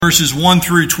Verses 1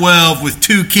 through 12 with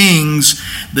 2 kings,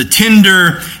 the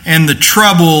tender and the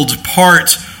troubled, part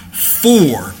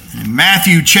 4. In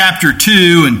Matthew chapter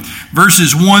 2 and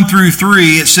verses 1 through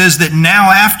 3, it says that now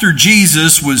after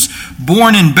Jesus was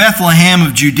born in Bethlehem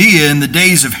of Judea in the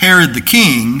days of Herod the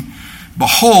king,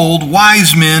 behold,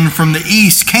 wise men from the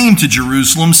east came to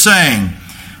Jerusalem, saying,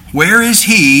 Where is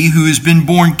he who has been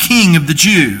born King of the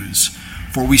Jews?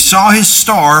 For we saw his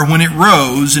star when it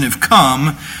rose and have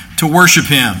come to worship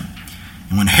him.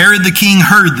 And when Herod the king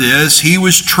heard this, he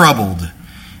was troubled,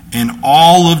 and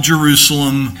all of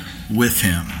Jerusalem with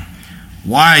him.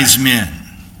 Wise men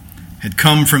had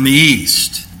come from the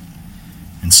east,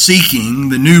 and seeking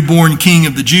the newborn King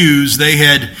of the Jews, they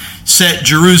had set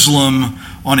Jerusalem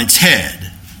on its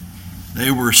head.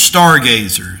 They were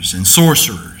stargazers and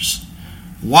sorcerers,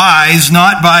 wise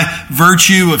not by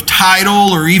virtue of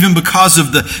title or even because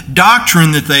of the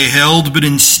doctrine that they held, but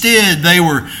instead they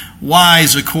were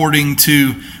wise according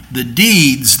to the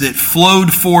deeds that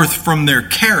flowed forth from their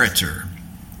character.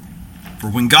 For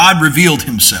when God revealed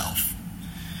himself,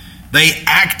 they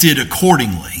acted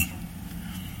accordingly.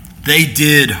 They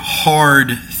did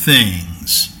hard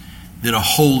things that a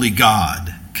holy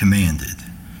God commanded.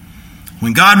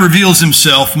 When God reveals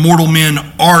himself, mortal men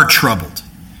are troubled.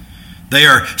 They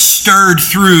are stirred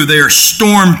through. They are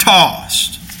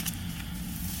storm-tossed.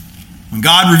 When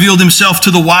God revealed himself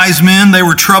to the wise men, they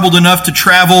were troubled enough to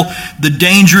travel the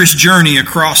dangerous journey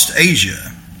across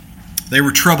Asia. They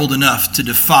were troubled enough to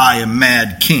defy a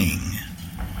mad king.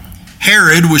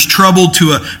 Herod was troubled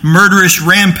to a murderous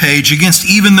rampage against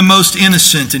even the most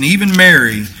innocent, and even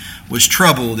Mary was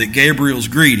troubled at Gabriel's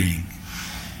greeting,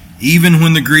 even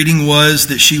when the greeting was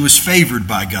that she was favored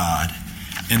by God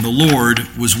and the Lord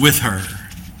was with her.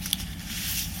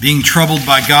 Being troubled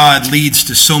by God leads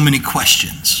to so many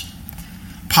questions,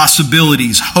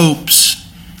 possibilities, hopes,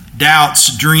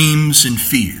 doubts, dreams, and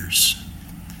fears.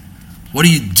 What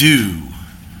do you do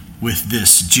with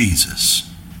this Jesus?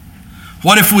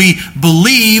 What if we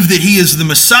believe that he is the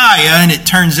Messiah and it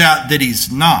turns out that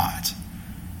he's not?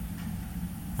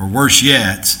 Or worse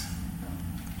yet,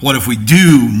 what if we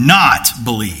do not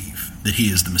believe that he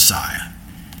is the Messiah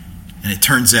and it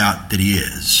turns out that he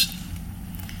is?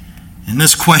 In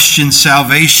this question,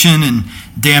 salvation and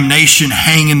damnation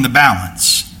hang in the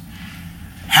balance.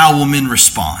 How will men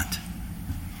respond?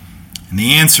 And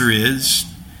the answer is,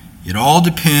 it all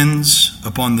depends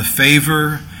upon the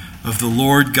favor of the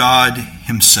Lord God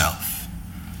himself.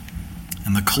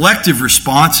 And the collective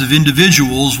response of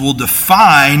individuals will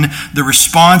define the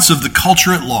response of the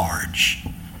culture at large.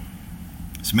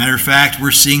 As a matter of fact,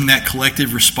 we're seeing that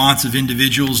collective response of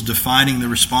individuals defining the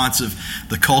response of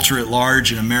the culture at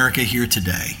large in America here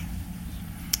today.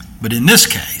 But in this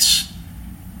case,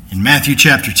 in Matthew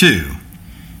chapter 2,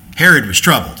 Herod was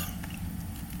troubled,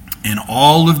 and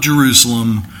all of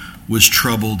Jerusalem was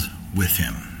troubled with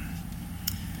him.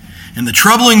 And the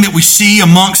troubling that we see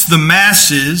amongst the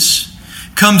masses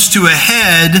comes to a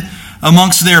head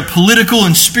amongst their political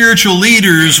and spiritual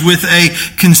leaders with a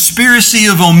conspiracy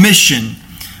of omission.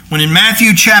 When in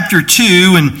Matthew chapter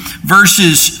 2 and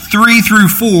verses 3 through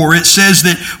 4, it says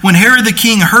that when Herod the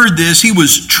king heard this, he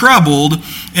was troubled,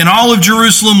 and all of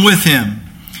Jerusalem with him.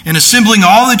 And assembling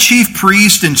all the chief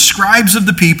priests and scribes of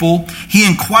the people, he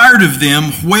inquired of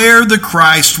them where the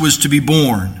Christ was to be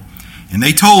born. And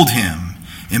they told him,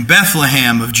 In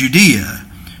Bethlehem of Judea,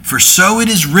 for so it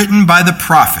is written by the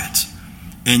prophet,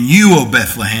 And you, O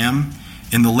Bethlehem,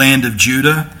 in the land of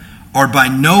Judah, are by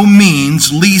no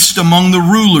means least among the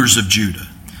rulers of Judah.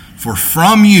 For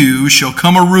from you shall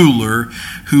come a ruler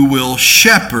who will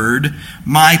shepherd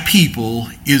my people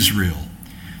Israel.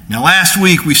 Now last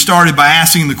week we started by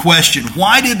asking the question,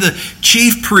 why did the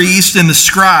chief priests and the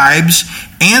scribes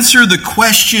answer the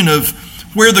question of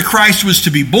where the Christ was to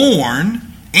be born,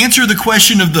 answer the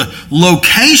question of the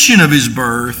location of his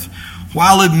birth,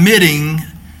 while admitting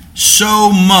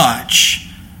so much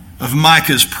of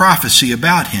Micah's prophecy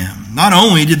about him? Not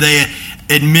only did they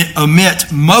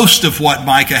omit most of what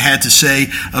Micah had to say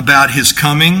about his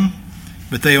coming,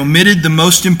 but they omitted the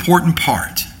most important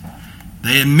part.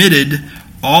 They omitted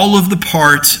all of the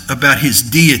part about his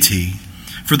deity.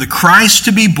 For the Christ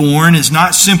to be born is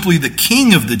not simply the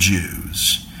King of the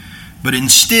Jews, but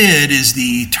instead is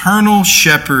the eternal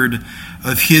shepherd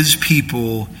of his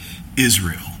people,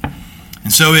 Israel.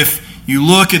 And so if you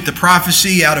look at the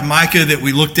prophecy out of Micah that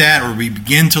we looked at, or we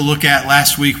began to look at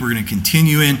last week, we're going to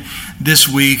continue in this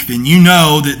week, then you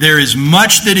know that there is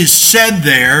much that is said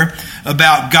there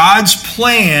about God's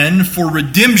plan for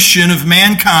redemption of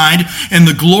mankind and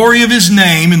the glory of his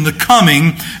name in the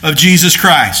coming of Jesus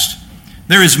Christ.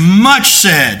 There is much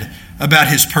said about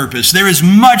his purpose. There is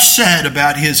much said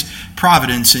about his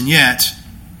providence, and yet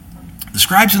the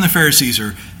scribes and the Pharisees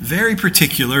are very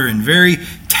particular and very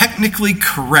technically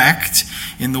correct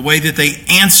in the way that they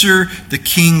answer the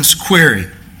king's query.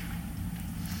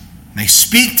 They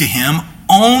speak to him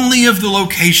only of the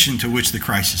location to which the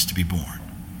Christ is to be born,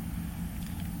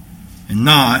 and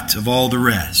not of all the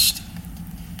rest.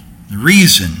 The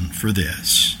reason for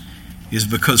this is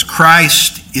because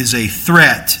Christ is a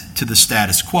threat to the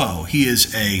status quo. He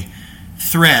is a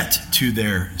threat to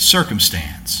their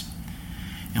circumstance.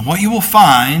 And what you will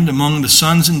find among the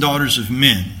sons and daughters of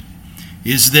men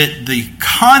is that the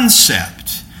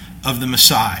concept of the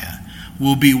Messiah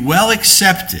will be well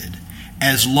accepted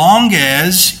as long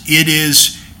as it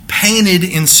is painted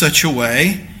in such a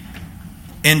way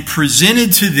and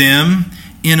presented to them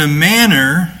in a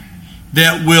manner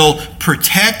that will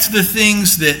protect the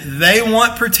things that they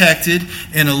want protected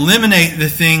and eliminate the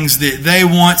things that they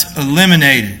want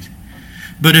eliminated.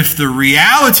 But if the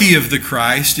reality of the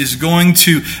Christ is going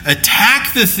to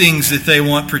attack the things that they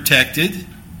want protected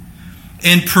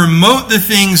and promote the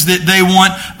things that they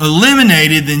want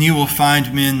eliminated, then you will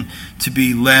find men to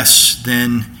be less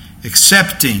than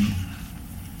accepting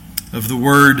of the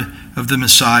word of the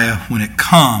Messiah when it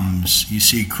comes. You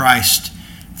see, Christ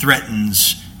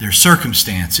threatens their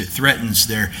circumstance. It threatens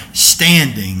their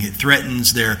standing. It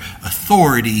threatens their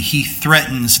authority. He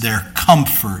threatens their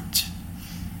comfort.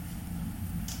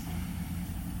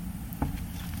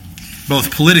 Both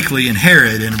politically in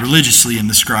Herod and religiously in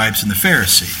the scribes and the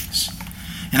Pharisees.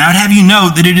 And I would have you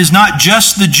note that it is not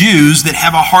just the Jews that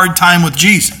have a hard time with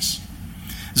Jesus.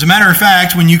 As a matter of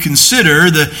fact, when you consider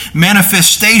the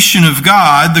manifestation of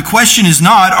God, the question is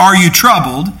not, are you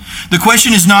troubled? The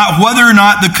question is not whether or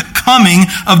not the coming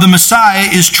of the Messiah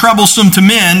is troublesome to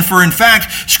men, for in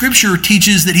fact, Scripture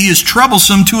teaches that he is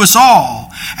troublesome to us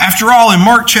all. After all, in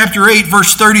Mark chapter 8,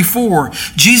 verse 34,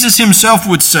 Jesus himself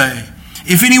would say,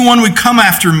 "If anyone would come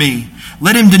after me,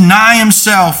 let him deny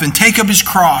himself and take up his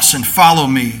cross and follow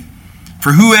me.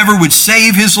 For whoever would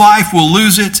save his life will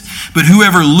lose it, but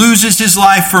whoever loses his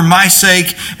life for my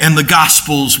sake and the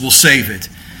gospel's will save it."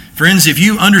 Friends, if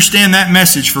you understand that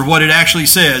message for what it actually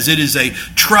says, it is a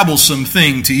troublesome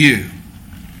thing to you.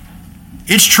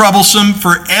 It's troublesome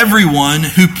for everyone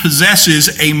who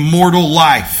possesses a mortal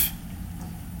life.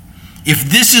 If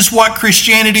this is what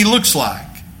Christianity looks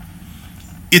like,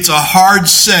 it's a hard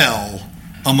sell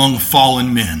among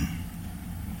fallen men.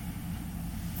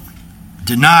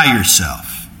 Deny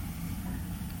yourself.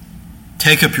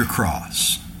 Take up your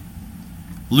cross.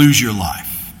 Lose your life.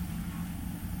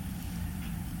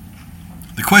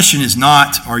 The question is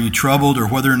not, are you troubled, or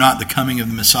whether or not the coming of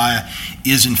the Messiah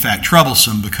is in fact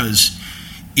troublesome, because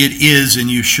it is and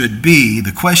you should be.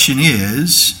 The question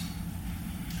is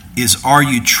are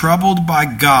you troubled by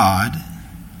God,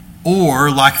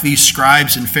 or like these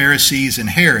scribes and Pharisees and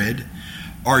Herod,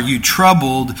 are you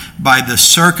troubled by the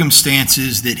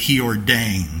circumstances that he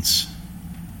ordains?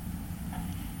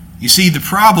 You see, the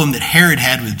problem that Herod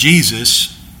had with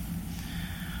Jesus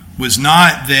was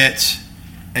not that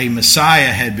a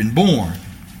Messiah had been born.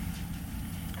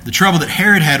 The trouble that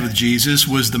Herod had with Jesus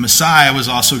was the Messiah was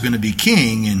also going to be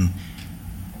king, and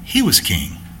he was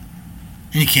king.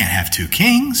 And you can't have two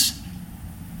kings.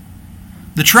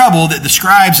 The trouble that the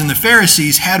scribes and the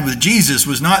Pharisees had with Jesus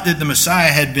was not that the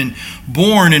Messiah had been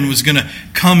born and was going to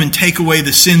come and take away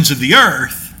the sins of the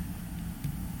earth.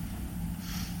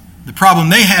 The problem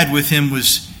they had with him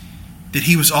was that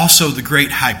he was also the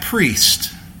great high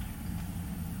priest.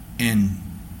 And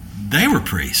they were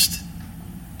priests.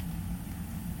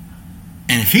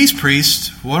 And if he's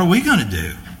priest, what are we going to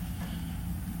do?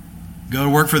 Go to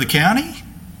work for the county?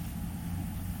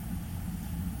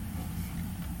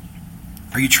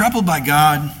 Are you troubled by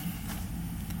God,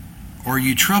 or are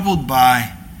you troubled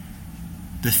by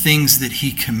the things that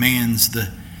he commands,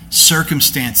 the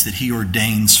circumstance that he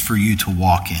ordains for you to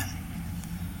walk in?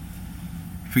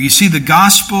 For you see, the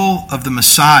gospel of the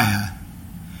Messiah,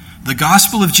 the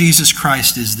gospel of Jesus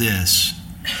Christ is this: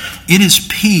 it is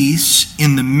peace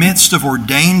in the midst of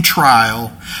ordained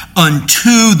trial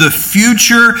unto the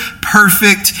future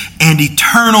perfect and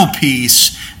eternal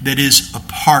peace that is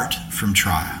apart from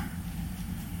trial.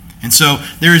 And so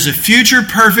there is a future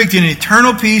perfect and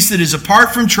eternal peace that is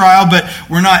apart from trial, but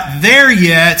we're not there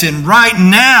yet. And right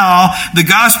now, the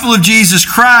gospel of Jesus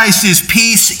Christ is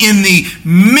peace in the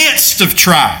midst of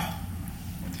trial,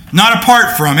 not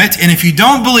apart from it. And if you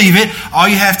don't believe it, all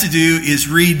you have to do is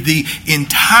read the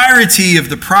entirety of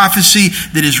the prophecy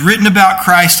that is written about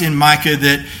Christ in Micah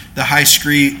that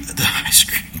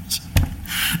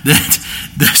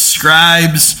the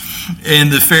scribes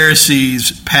and the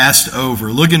Pharisees passed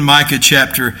over. Look in Micah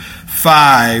chapter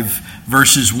 5,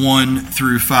 verses 1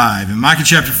 through 5. In Micah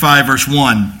chapter 5, verse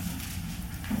 1,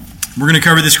 we're going to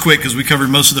cover this quick because we covered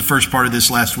most of the first part of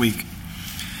this last week.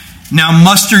 Now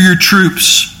muster your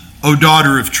troops, O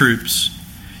daughter of troops.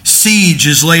 Siege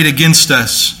is laid against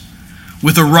us.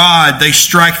 With a rod they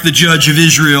strike the judge of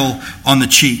Israel on the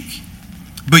cheek.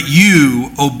 But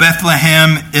you, O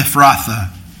Bethlehem Ephrathah,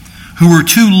 who are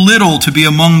too little to be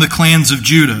among the clans of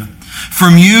Judah,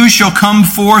 from you shall come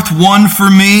forth one for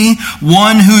me,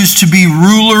 one who is to be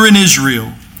ruler in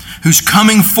Israel, whose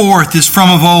coming forth is from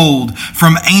of old,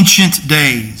 from ancient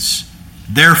days.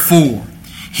 Therefore,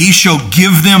 he shall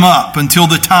give them up until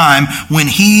the time when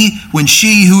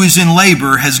she who is in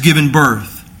labor has given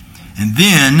birth. And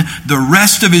then the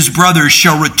rest of his brothers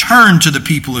shall return to the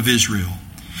people of Israel.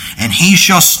 And he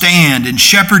shall stand and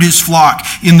shepherd his flock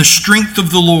in the strength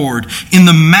of the Lord, in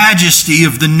the majesty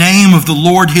of the name of the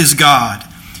Lord his God.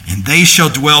 And they shall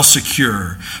dwell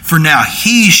secure. For now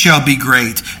he shall be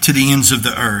great to the ends of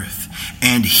the earth,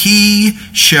 and he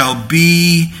shall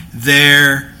be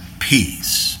their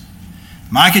peace.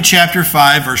 Micah chapter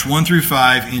 5, verse 1 through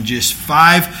 5, in just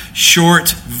 5 short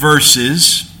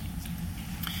verses.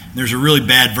 There's a really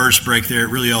bad verse break there. It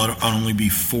really ought to only be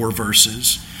 4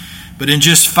 verses. But in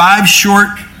just 5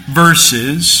 short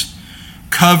verses,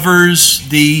 covers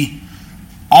the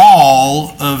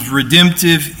all of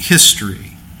redemptive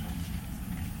history.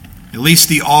 At least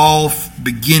the all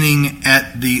beginning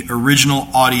at the original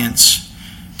audience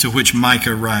to which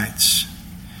Micah writes.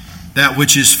 That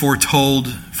which is foretold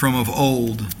from of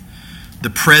old, the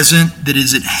present that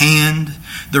is at hand,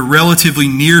 the relatively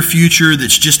near future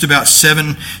that's just about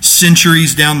 7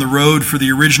 centuries down the road for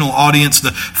the original audience,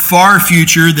 the far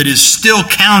future that is still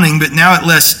counting, but now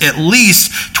at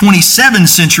least 27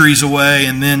 centuries away,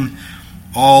 and then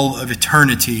all of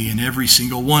eternity in every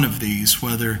single one of these,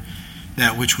 whether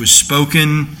that which was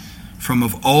spoken from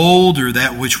of old, or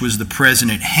that which was the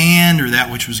present at hand, or that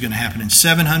which was going to happen in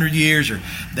 700 years, or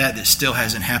that still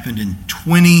hasn't happened in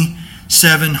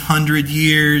 2,700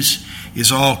 years,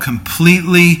 is all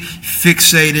completely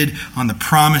fixated on the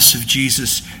promise of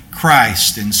Jesus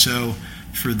Christ. And so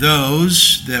for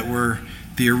those that were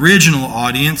the original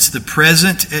audience, the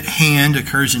present at hand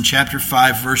occurs in chapter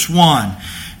 5, verse 1.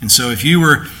 And so if you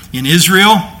were in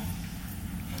Israel,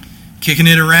 kicking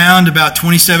it around about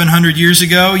 2,700 years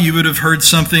ago, you would have heard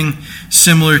something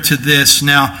similar to this.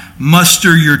 Now,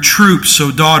 muster your troops, O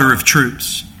daughter of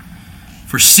troops,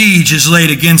 for siege is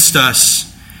laid against us,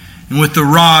 and with the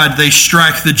rod they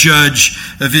strike the judge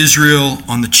of Israel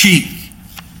on the cheek.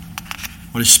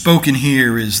 What is spoken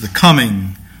here is the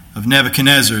coming of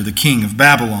Nebuchadnezzar, the king of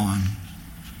Babylon,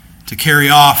 to carry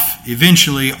off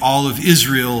eventually all of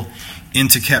Israel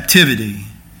into captivity.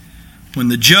 When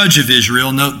the judge of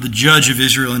Israel, note the judge of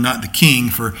Israel and not the king,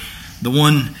 for the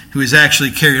one who is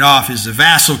actually carried off is the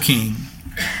vassal king,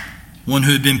 one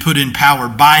who had been put in power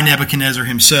by Nebuchadnezzar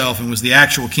himself and was the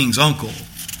actual king's uncle,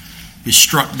 is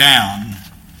struck down.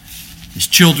 His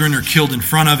children are killed in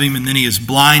front of him, and then he is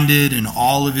blinded, and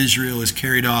all of Israel is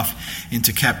carried off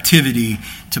into captivity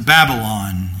to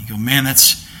Babylon. You go, man,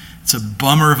 that's a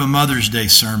bummer of a Mother's Day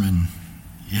sermon.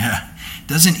 Yeah, it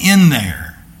doesn't end there.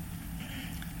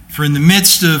 For in the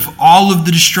midst of all of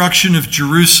the destruction of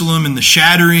Jerusalem and the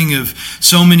shattering of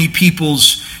so many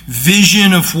people's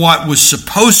vision of what was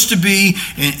supposed to be,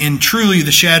 and truly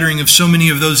the shattering of so many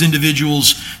of those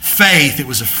individuals' faith, it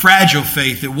was a fragile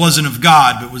faith. It wasn't of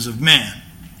God, but was of man.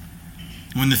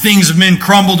 When the things of men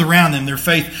crumbled around them, their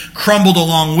faith crumbled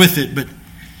along with it. But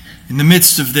in the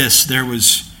midst of this, there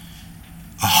was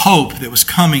a hope that was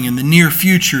coming in the near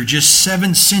future, just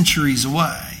 7 centuries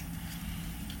away.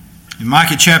 In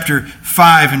Micah chapter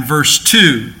 5 and verse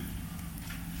 2,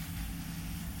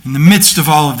 in the midst of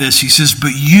all of this, he says,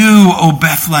 "But you, O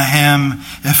Bethlehem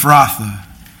Ephrathah,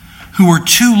 who are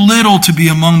too little to be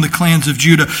among the clans of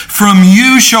Judah, from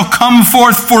you shall come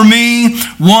forth for me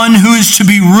one who is to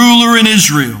be ruler in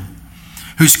Israel,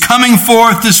 whose coming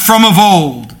forth is from of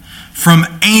old, from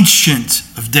ancient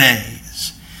of days."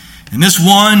 And this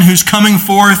one whose coming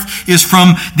forth is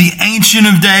from the Ancient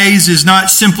of Days is not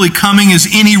simply coming as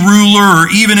any ruler or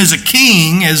even as a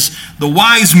king, as the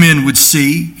wise men would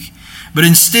seek, but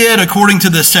instead, according to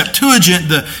the Septuagint,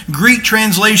 the Greek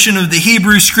translation of the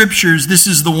Hebrew Scriptures, this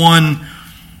is the one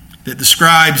that the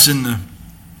scribes and the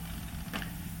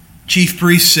chief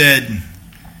priests said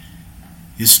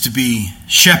is to be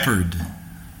shepherd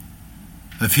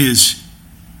of his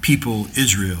people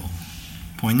Israel.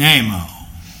 Poinemo.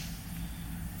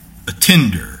 A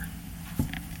tender.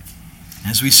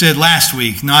 As we said last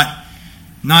week, not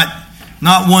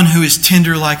Not one who is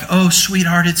tender like, oh,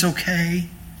 sweetheart, it's okay.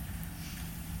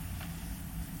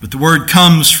 But the word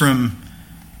comes from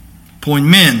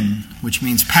poimen, which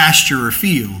means pasture or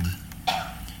field.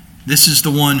 This is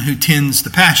the one who tends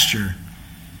the pasture,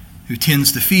 who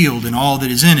tends the field and all that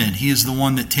is in it. He is the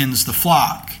one that tends the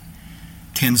flock,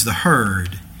 tends the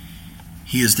herd.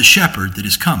 He is the shepherd that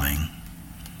is coming.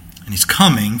 And he's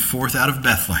coming forth out of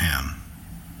Bethlehem.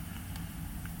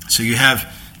 So you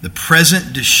have the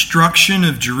present destruction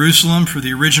of Jerusalem for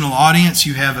the original audience.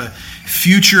 You have a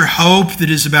future hope that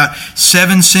is about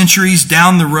 7 centuries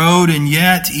down the road, and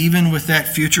yet, even with that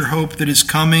future hope that is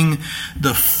coming,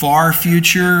 the far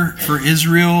future for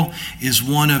Israel is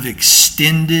one of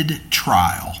extended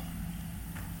trial.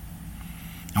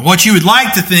 Now, what you would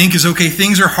like to think is, okay,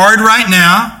 things are hard right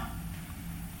now.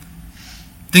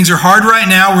 Things are hard right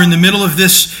now. We're in the middle of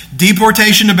this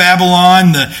deportation to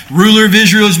Babylon. The ruler of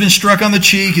Israel has been struck on the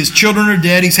cheek. His children are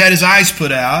dead. He's had his eyes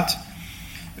put out.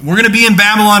 We're going to be in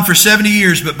Babylon for 70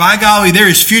 years, but by golly, there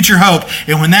is future hope.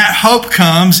 And when that hope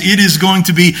comes, it is going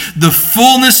to be the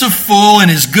fullness of full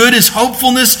and as good as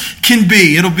hopefulness can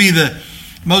be. It'll be the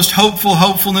most hopeful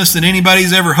hopefulness that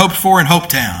anybody's ever hoped for in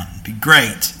Hopetown. It'd be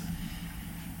great.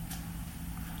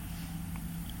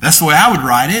 That's the way I would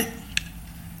write it.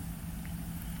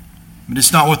 But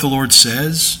it's not what the Lord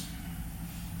says.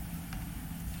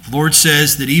 The Lord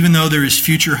says that even though there is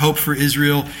future hope for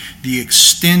Israel, the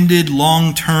extended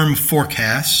long-term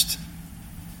forecast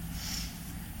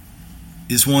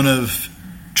is one of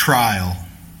trial.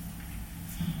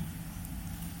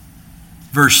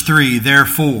 Verse 3,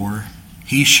 therefore,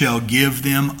 he shall give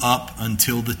them up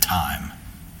until the time.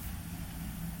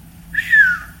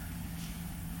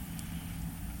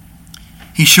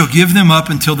 He shall give them up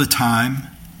until the time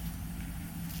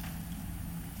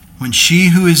when she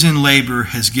who is in labor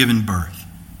has given birth.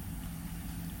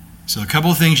 So a couple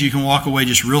of things you can walk away,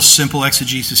 just real simple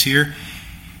exegesis here.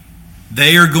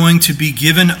 They are going to be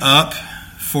given up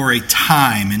for a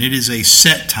time, and it is a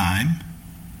set time.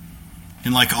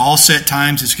 And like all set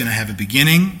times, it's going to have a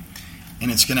beginning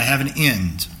and it's going to have an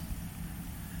end.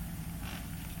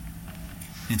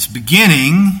 Its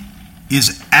beginning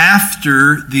is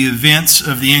after the events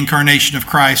of the incarnation of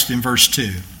Christ in verse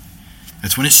 2.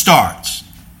 That's when it starts.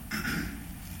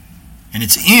 And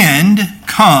its end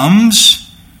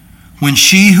comes when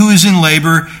she who is in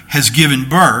labor has given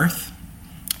birth,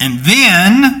 and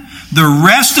then the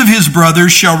rest of his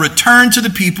brothers shall return to the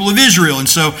people of Israel. And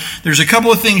so there's a couple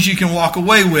of things you can walk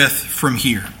away with from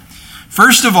here.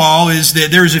 First of all is that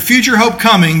there is a future hope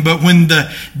coming, but when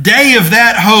the day of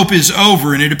that hope is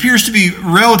over, and it appears to be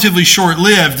relatively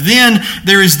short-lived, then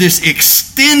there is this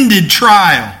extended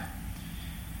trial.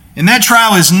 And that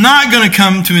trial is not going to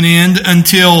come to an end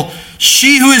until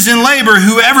she who is in labor,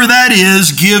 whoever that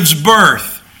is, gives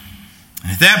birth.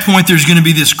 And at that point, there's going to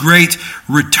be this great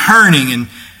returning. And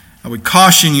I would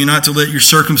caution you not to let your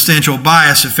circumstantial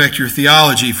bias affect your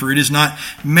theology, for it is not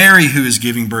Mary who is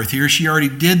giving birth here. She already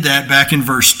did that back in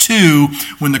verse 2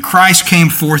 when the Christ came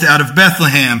forth out of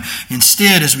Bethlehem.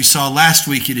 Instead, as we saw last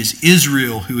week, it is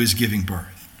Israel who is giving birth.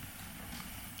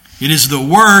 It is the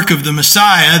work of the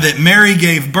Messiah that Mary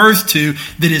gave birth to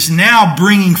that is now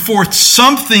bringing forth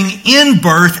something in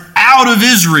birth out of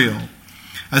Israel.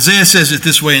 Isaiah says it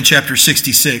this way in chapter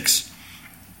 66.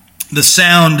 The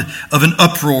sound of an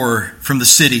uproar from the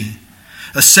city,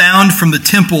 a sound from the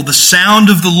temple, the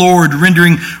sound of the Lord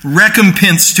rendering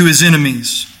recompense to his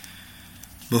enemies.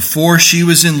 Before she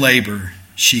was in labor,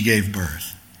 she gave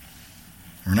birth.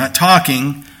 We're not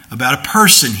talking about a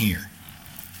person here.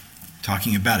 We're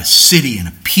talking about a city and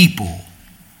a people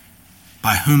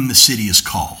by whom the city is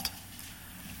called.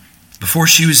 Before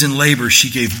she was in labor, she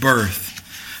gave birth.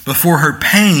 Before her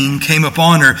pain came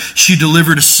upon her, she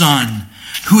delivered a son.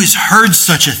 Who has heard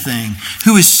such a thing?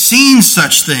 Who has seen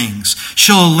such things?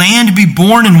 Shall a land be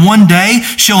born in one day?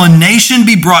 Shall a nation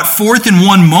be brought forth in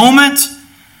one moment?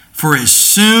 For as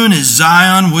soon as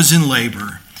Zion was in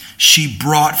labor, she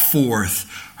brought forth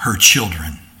her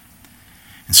children.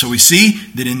 And so we see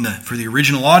that for the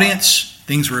original audience,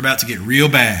 things were about to get real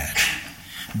bad.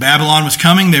 Babylon was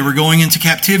coming, they were going into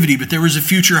captivity, but there was a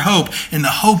future hope, and the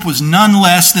hope was none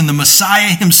less than the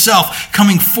Messiah himself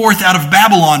coming forth out of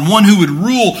Babylon, one who would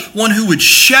rule, one who would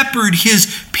shepherd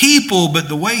his people, but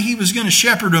the way he was going to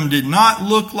shepherd them did not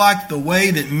look like the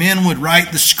way that men would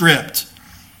write the script.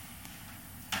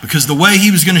 Because the way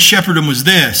he was going to shepherd them was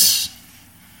this,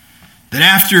 that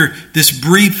after this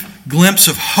brief glimpse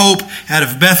of hope out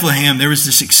of Bethlehem, there was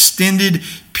this extended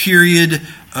period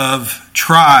of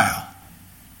trial.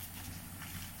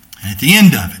 And at the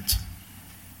end of it,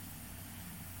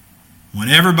 when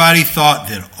everybody thought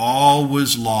that all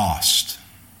was lost,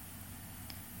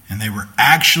 And they were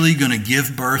actually going to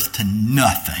give birth to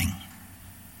nothing.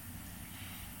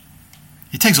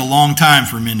 It takes a long time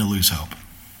for men to lose hope.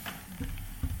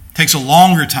 It takes a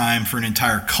longer time for an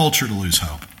entire culture to lose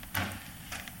hope.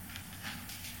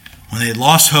 When they had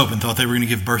lost hope and thought they were going to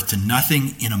give birth to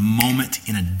nothing in a moment,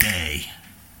 in a day,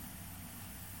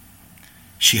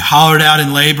 she hollered out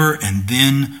in labor and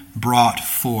then brought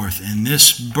forth. And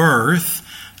this birth,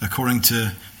 according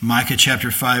to Micah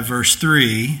chapter 5, verse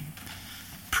 3,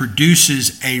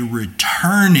 produces a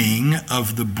returning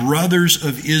of the brothers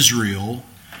of Israel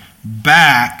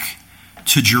back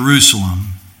to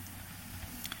Jerusalem.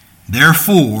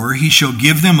 Therefore, he shall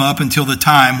give them up until the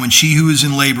time when she who is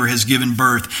in labor has given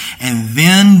birth, and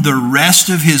then the rest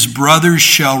of his brothers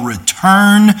shall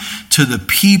return to the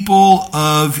people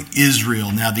of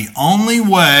Israel. Now, the only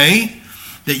way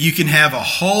that you can have a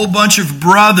whole bunch of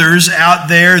brothers out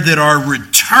there that are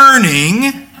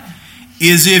returning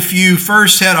is if you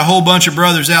first had a whole bunch of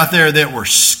brothers out there that were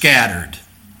scattered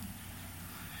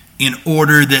in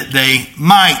order that they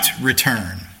might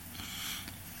return.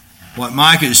 What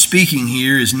Micah is speaking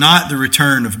here is not the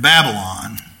return of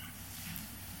Babylon.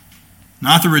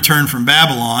 Not the return from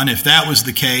Babylon. If that was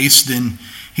the case, then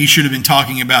he should have been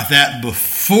talking about that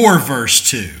before verse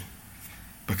 2.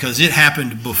 Because it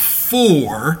happened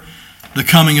before the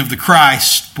coming of the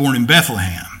Christ born in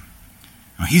Bethlehem.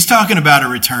 Now, he's talking about a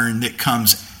return that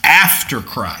comes after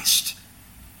Christ,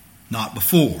 not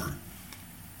before.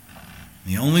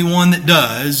 The only one that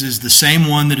does is the same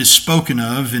one that is spoken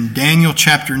of in Daniel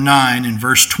chapter 9 and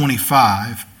verse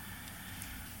 25,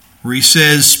 where he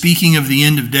says, speaking of the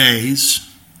end of days,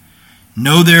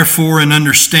 "Know therefore and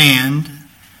understand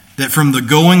that from the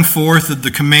going forth of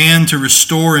the command to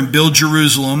restore and build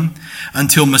Jerusalem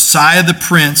until Messiah the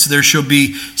Prince, there shall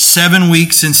be 7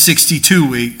 weeks and 62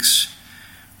 weeks.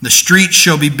 The streets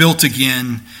shall be built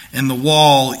again, and the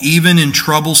wall even in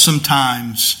troublesome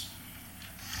times.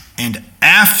 And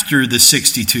after the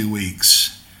 62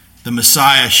 weeks, the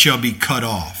Messiah shall be cut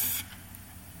off."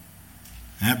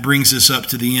 That brings us up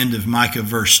to the end of Micah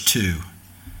verse 2.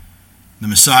 The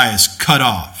Messiah is cut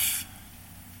off.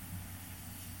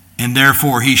 And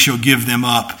therefore he shall give them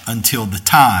up until the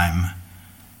time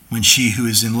when she who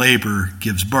is in labor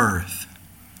gives birth.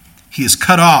 He is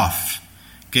cut off,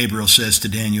 Gabriel says to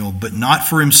Daniel, but not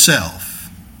for himself.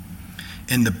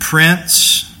 And the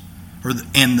prince,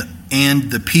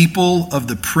 and the people of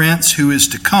the prince who is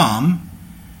to come,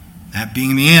 that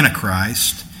being the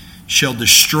Antichrist, shall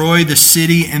destroy the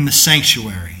city and the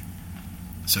sanctuary.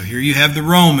 So here you have the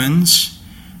Romans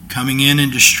coming in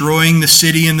and destroying the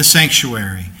city and the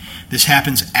sanctuary. This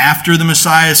happens after the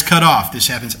Messiah is cut off. This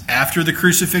happens after the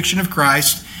crucifixion of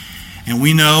Christ. And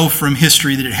we know from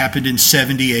history that it happened in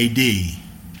 70 A.D.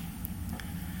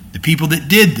 The people that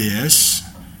did this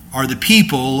are the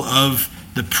people of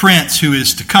the prince who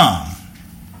is to come.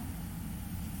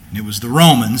 And it was the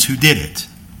Romans who did it.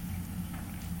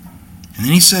 And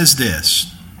then he says this,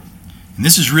 and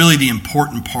this is really the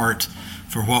important part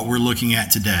for what we're looking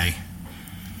at today.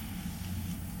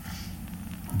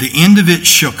 The end of it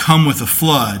shall come with a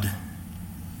flood.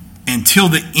 Until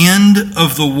the end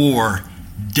of the war,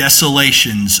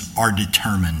 desolations are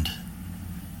determined.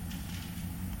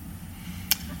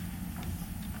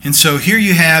 And so here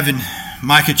you have in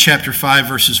Micah chapter 5,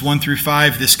 verses 1 through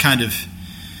 5, this kind of,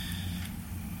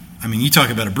 you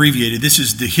talk about abbreviated. This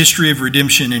is the history of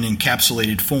redemption in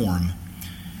encapsulated form.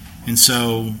 And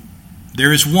so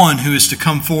there is one who is to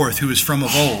come forth who is from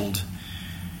of old.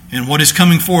 And what his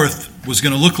coming forth was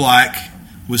going to look like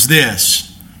was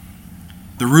this.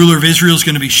 The ruler of Israel is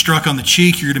going to be struck on the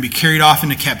cheek. You're going to be carried off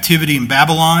into captivity in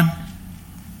Babylon.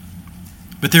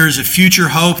 But there is a future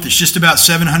hope that's just about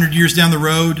 700 years down the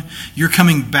road. You're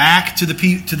coming back to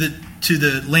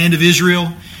the land of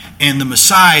Israel, and the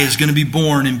Messiah is going to be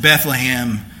born in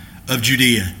Bethlehem of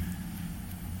Judea.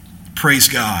 Praise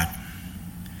God.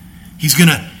 He's going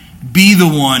to be the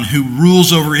one who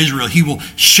rules over Israel. He will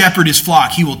shepherd his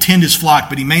flock. He will tend his flock,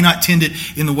 but he may not tend it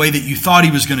in the way that you thought he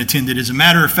was going to tend it. As a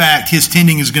matter of fact, his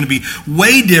tending is going to be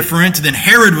way different than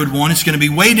Herod would want. It's going to be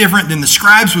way different than the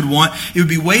scribes would want. It would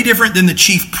be way different than the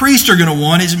chief priests are going to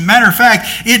want. As a matter of fact,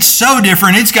 it's so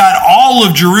different. It's got all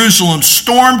of Jerusalem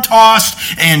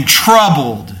storm-tossed and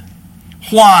troubled.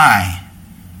 Why?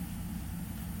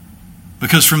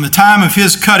 Because from the time of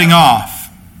his cutting off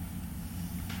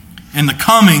and the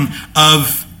coming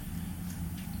of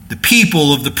the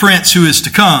people of the prince who is to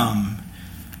come,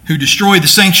 who destroyed the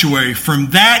sanctuary,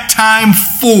 from that time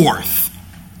forth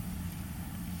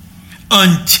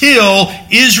until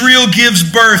Israel gives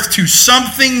birth to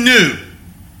something new,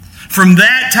 from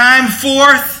that time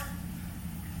forth,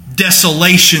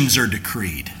 desolations are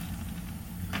decreed.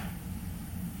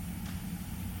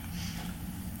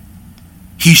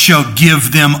 he shall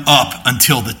give them up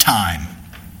until the time,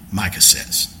 Micah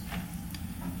says.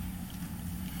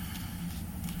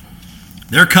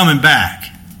 They're coming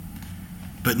back,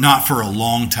 but not for a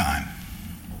long time.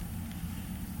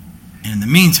 And in the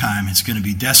meantime, it's going to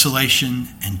be desolation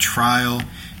and trial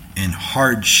and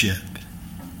hardship.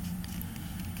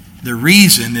 The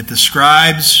reason that the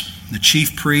scribes, the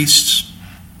chief priests,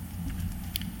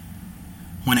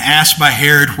 when asked by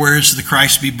Herod, where is the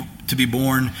Christ to be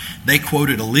born, they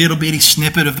quoted a little bitty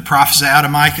snippet of the prophecy out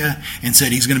of Micah and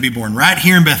said he's going to be born right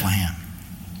here in Bethlehem,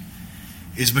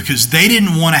 is because they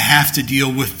didn't want to have to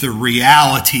deal with the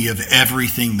reality of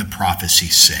everything the prophecy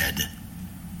said.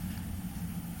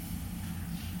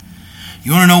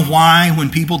 You want to know why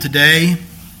when people today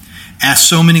ask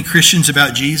so many Christians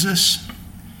about Jesus,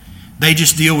 they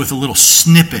just deal with a little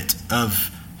snippet of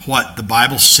what the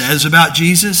Bible says about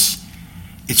Jesus?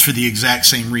 It's for the exact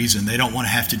same reason. They don't want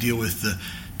to have to deal with the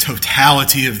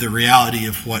totality of the reality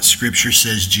of what Scripture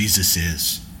says Jesus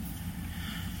is.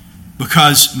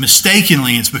 Because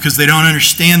mistakenly, it's because they don't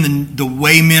understand the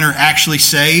way men are actually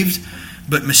saved,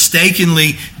 but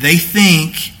mistakenly they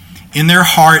think in their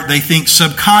heart, they think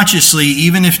subconsciously,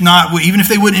 even if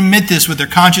they wouldn't admit this with their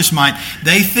conscious mind,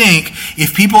 they think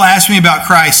if people ask me about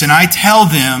Christ and I tell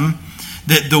them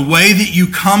that the way that you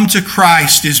come to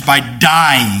Christ is by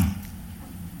dying,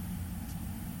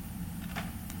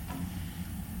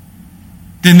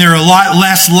 then they're a lot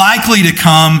less likely to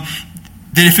come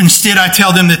than if instead I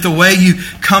tell them that the way you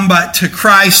come to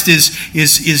Christ is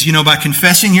by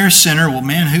confessing you're a sinner. Well,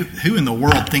 man, who in the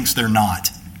world thinks they're not?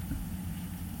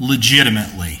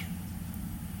 Legitimately.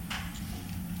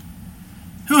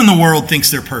 Who in the world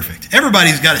thinks they're perfect?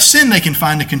 Everybody's got a sin they can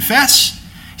find to confess.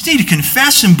 You just need to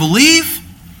confess and believe,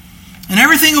 and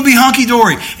everything will be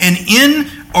hunky-dory. And in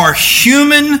our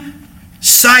human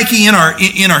psyche, in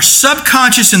our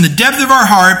subconscious, in the depth of our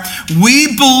heart, we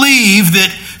believe that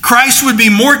Christ would be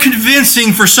more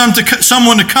convincing for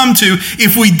someone to come to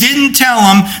if we didn't tell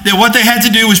them that what they had to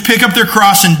do was pick up their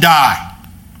cross and die.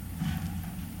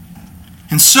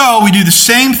 And so we do the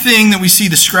same thing that we see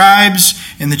the scribes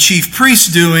and the chief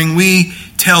priests doing. We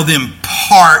tell them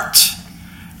part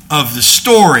of the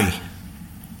story.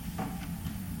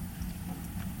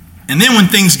 And then when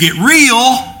things get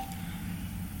real,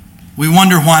 we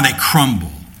wonder why they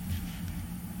crumble.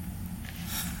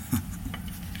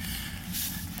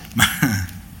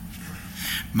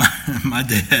 My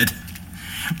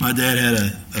dad had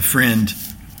a friend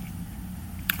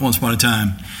once upon a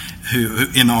time who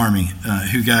in the army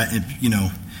who got,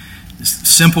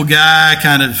 simple guy,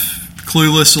 kind of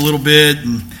clueless a little bit,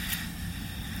 and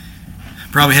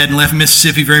probably hadn't left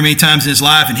Mississippi very many times in his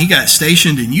life, and he got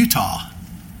stationed in Utah.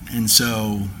 And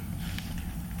so,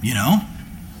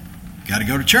 got to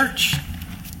go to church.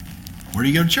 Where do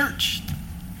you go to church?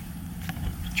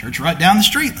 Church right down the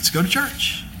street. Let's go to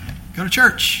church. Go to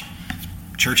church.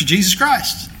 Church of Jesus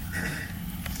Christ.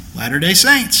 Latter-day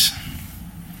Saints.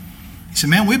 He said,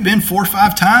 man, we've been 4 or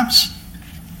 5 times.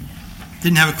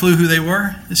 Didn't have a clue who they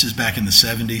were. This is back in the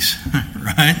 70s,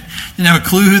 right? Didn't have a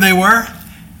clue who they were.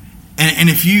 And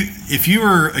if you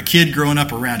were a kid growing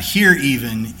up around here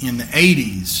even in the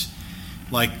 80s,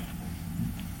 like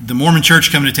the Mormon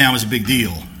church coming to town was a big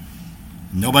deal.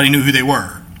 Nobody knew who they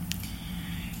were.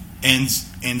 And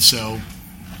so,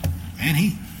 man,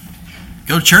 he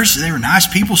go to church. They were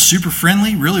nice people, super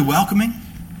friendly, really welcoming.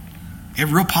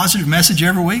 Have a real positive message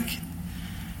every week.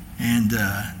 And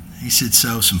he said,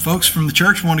 so some folks from the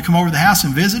church wanted to come over to the house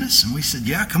and visit us. And we said,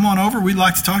 yeah, come on over. We'd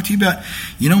like to talk to you about,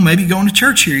 maybe going to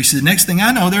church here. He said, the next thing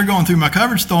I know, they're going through my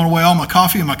cupboards, throwing away all my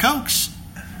coffee and my Cokes.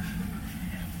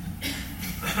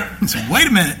 I said, wait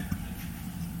a minute.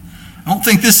 I don't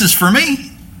think this is for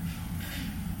me.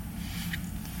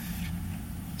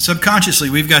 Subconsciously,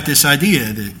 we've got this idea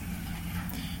that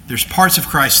there's parts of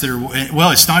Christ that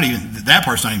are, it's not even, that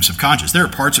part's not even subconscious. There are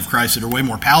parts of Christ that are way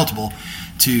more palatable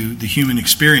to the human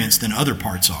experience than other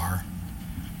parts are.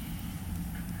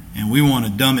 And we want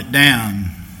to dumb it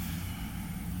down.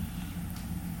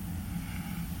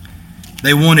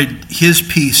 They wanted his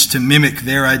peace to mimic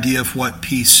their idea of what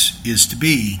peace is to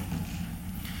be.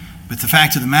 But the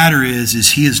fact of the matter is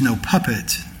he is no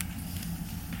puppet.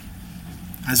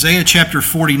 Isaiah chapter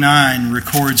 49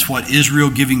 records what Israel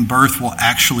giving birth will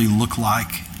actually look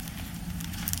like.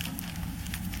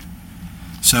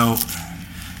 So,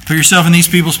 put yourself in these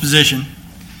people's position.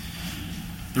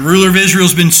 The ruler of Israel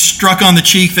has been struck on the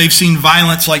cheek. They've seen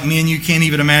violence like men you can't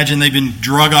even imagine. They've been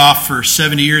drug off for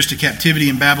 70 years to captivity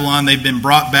in Babylon. They've been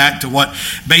brought back to what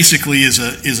basically is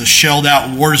a shelled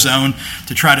out war zone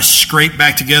to try to scrape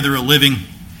back together a living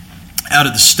out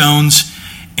of the stones.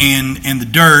 and the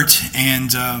dirt,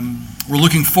 and we're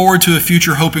looking forward to a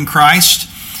future hope in Christ.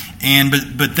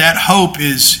 But that hope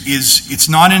is it's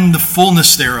not in the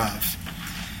fullness thereof,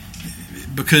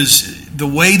 because the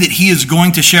way that He is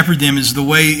going to shepherd them is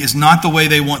not the way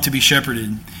they want to be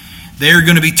shepherded. They are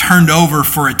going to be turned over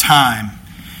for a time,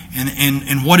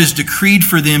 and what is decreed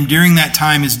for them during that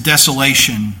time is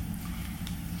desolation.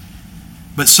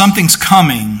 But something's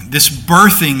coming. This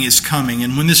birthing is coming.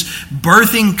 And when this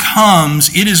birthing comes,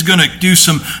 it is going to do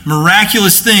some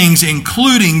miraculous things,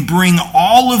 including bring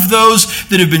all of those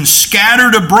that have been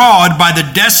scattered abroad by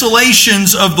the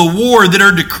desolations of the war that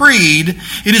are decreed.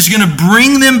 It is going to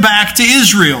bring them back to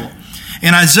Israel.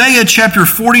 And Isaiah chapter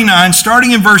 49,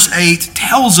 starting in verse 8,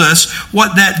 tells us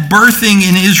what that birthing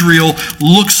in Israel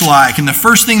looks like. And the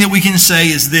first thing that we can say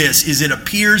is this, is it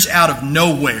appears out of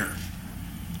nowhere.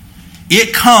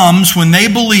 It comes when they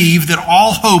believe that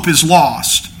all hope is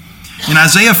lost. In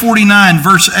Isaiah 49,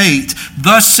 verse 8,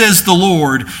 thus says the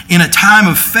Lord, in a time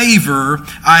of favor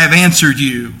I have answered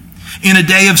you. In a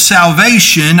day of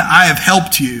salvation I have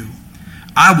helped you.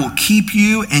 I will keep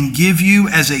you and give you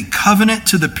as a covenant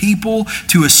to the people,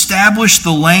 to establish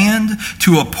the land,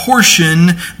 to apportion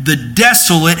the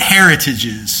desolate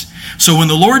heritages. So when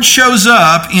the Lord shows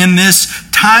up in this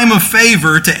time of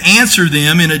favor to answer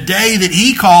them in a day that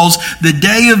He calls the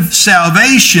day of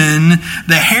salvation,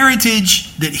 the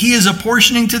heritage that He is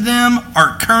apportioning to them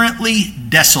are currently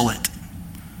desolate.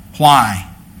 Why?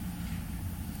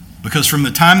 Because from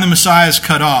the time the Messiah is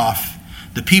cut off,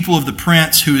 the people of the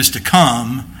prince who is to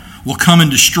come will come and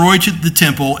destroy the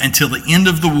temple until the end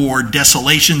of the war.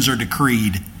 Desolations are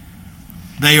decreed.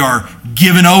 They are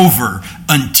given over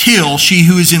until she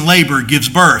who is in labor gives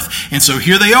birth. And so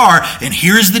here they are, and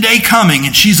here's the day coming,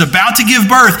 and she's about to give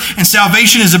birth, and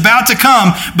salvation is about to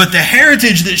come, but the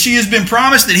heritage that she has been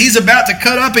promised that He's about to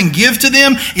cut up and give to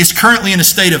them is currently in a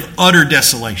state of utter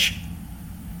desolation.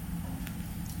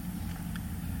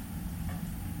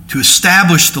 To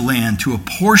establish the land, to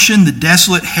apportion the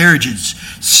desolate heritage,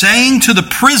 saying to the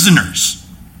prisoners,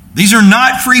 these are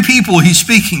not free people He's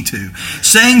speaking to,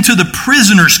 saying to the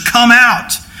prisoners, come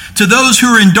out, to those who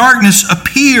are in darkness,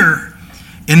 appear,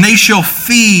 and they shall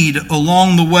feed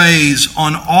along the ways.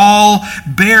 On all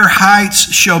bare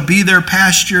heights shall be their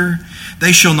pasture.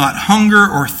 They shall not hunger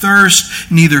or thirst,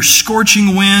 neither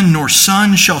scorching wind nor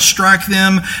sun shall strike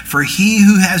them, for He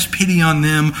who has pity on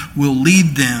them will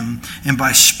lead them, and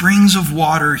by springs of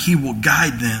water He will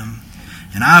guide them.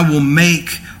 And I will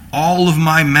make all of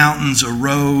my mountains a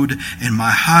road, and my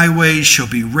highways shall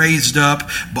be raised up.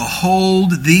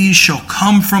 Behold, these shall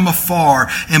come from afar,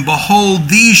 and behold,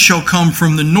 these shall come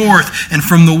from the north and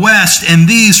from the west, and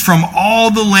these from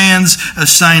all the lands of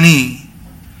Sinai.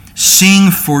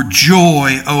 Sing for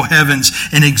joy, O heavens,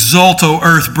 and exult, O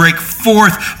earth. Break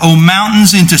forth, O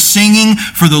mountains, into singing,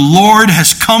 for the Lord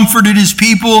has comforted His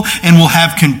people and will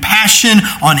have compassion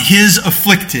on His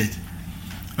afflicted.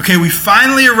 Okay, we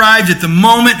finally arrived at the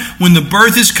moment when the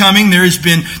birth is coming. There has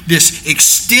been this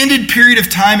extended period of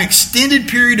time, extended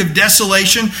period of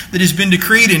desolation that has been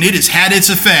decreed, and it has had its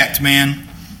effect, man.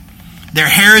 Their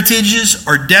heritages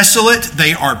are desolate.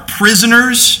 They are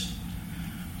prisoners.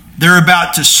 They're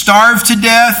about to starve to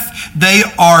death. They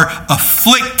are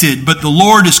afflicted, but the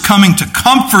Lord is coming to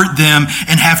comfort them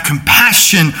and have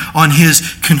compassion on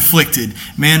His conflicted.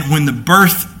 Man, when the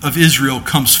birth of Israel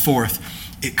comes forth,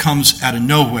 it comes out of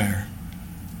nowhere.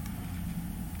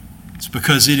 It's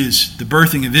because it is the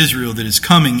birthing of Israel that is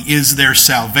coming is their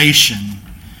salvation.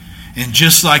 And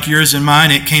just like yours and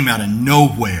mine, it came out of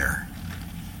nowhere.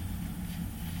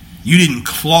 You didn't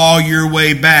claw your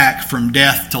way back from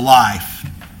death to life.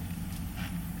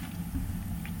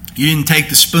 You didn't take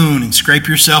the spoon and scrape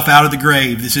yourself out of the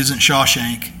grave. This isn't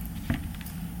Shawshank.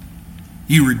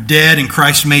 You were dead and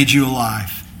Christ made you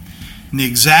alive. And the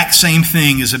exact same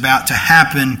thing is about to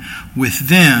happen with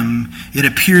them. It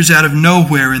appears out of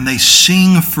nowhere, and they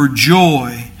sing for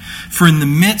joy. For in the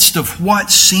midst of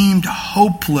what seemed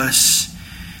hopeless,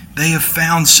 they have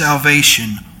found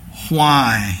salvation.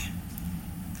 Why?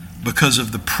 Because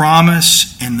of the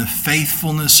promise and the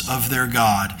faithfulness of their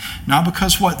God. Not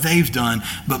because what they've done,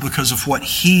 but because of what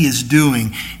He is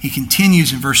doing. He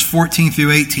continues in verse 14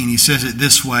 through 18. He says it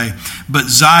this way. But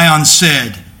Zion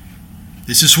said,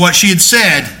 this is what she had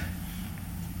said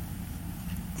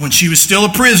when she was still a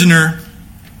prisoner,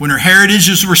 when her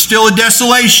heritages were still a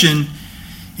desolation,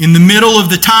 in the middle of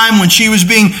the time when she was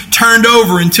being turned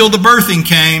over until the birthing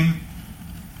came.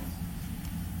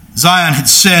 Zion had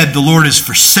said, the Lord has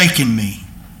forsaken me.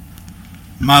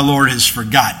 My Lord has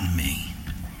forgotten me.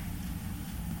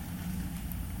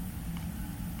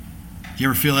 You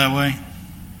ever feel that way?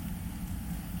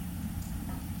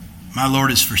 My Lord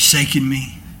has forsaken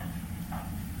me.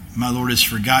 My Lord has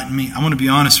forgotten me. I want to be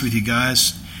honest with you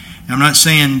guys. And I'm not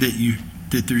saying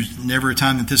that there's never a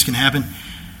time that this can happen.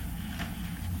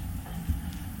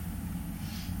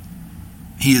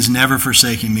 He has never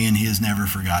forsaken me and He has never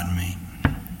forgotten me.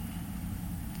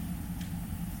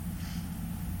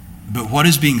 But what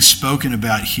is being spoken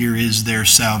about here is their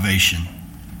salvation.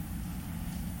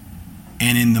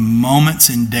 And in the moments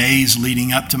and days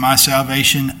leading up to my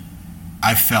salvation,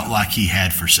 I felt like He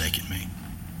had forsaken me.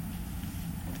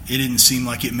 It didn't seem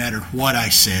like it mattered what I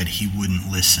said, He wouldn't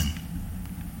listen.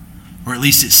 Or at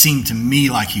least it seemed to me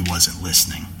like He wasn't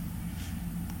listening.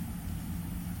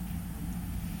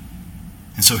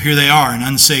 And so here they are, an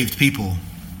unsaved people.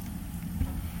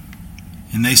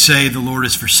 And they say, the Lord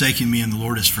has forsaken me and the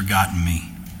Lord has forgotten me.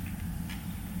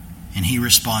 And He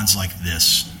responds like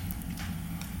this.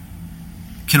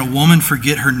 Can a woman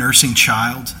forget her nursing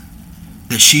child,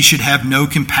 that she should have no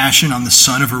compassion on the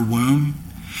son of her womb?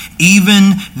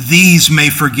 Even these may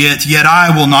forget, yet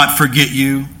I will not forget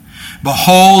you.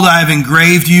 Behold, I have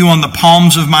engraved you on the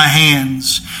palms of my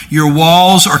hands. Your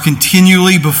walls are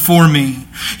continually before me.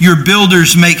 Your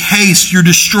builders make haste, your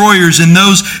destroyers and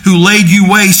those who laid you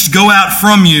waste go out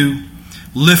from you.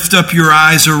 Lift up your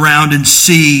eyes around and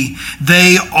see.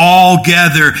 They all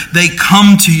gather. They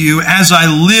come to you. As I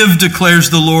live, declares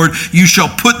the Lord, you shall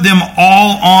put them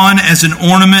all on as an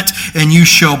ornament, and you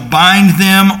shall bind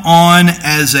them on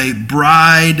as a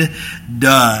bride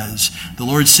does. The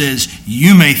Lord says,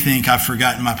 you may think I've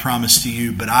forgotten my promise to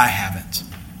you, but I haven't.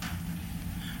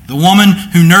 The woman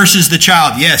who nurses the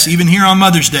child, yes, even here on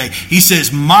Mother's Day, He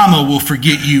says, Mama will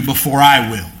forget you before I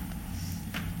will.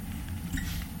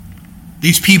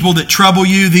 These people that trouble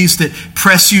you, these that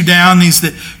press you down, these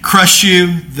that crush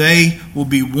you, they will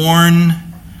be worn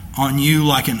on you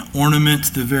like an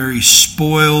ornament, the very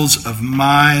spoils of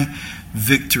my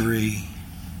victory.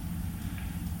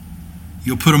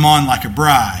 You'll put them on like a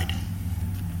bride,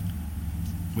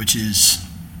 which is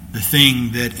the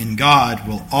thing that in God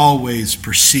will always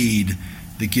precede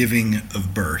the giving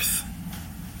of birth.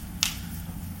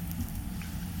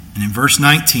 And in verse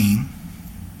 19,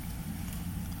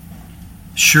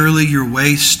 surely your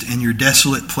waste and your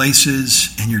desolate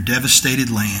places and your devastated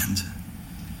land,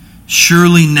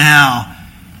 surely now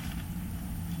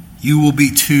you will be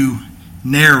too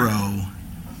narrow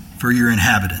for your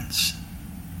inhabitants,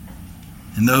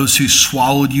 and those who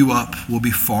swallowed you up will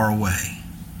be far away.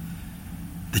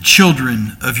 The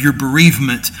children of your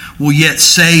bereavement will yet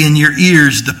say in your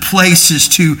ears, the place is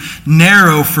too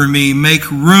narrow for me.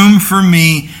 Make room for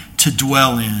me to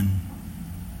dwell in.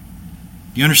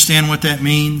 Do you understand what that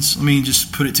means? Let me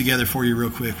just put it together for you real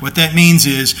quick. What that means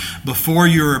is, before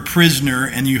you were a prisoner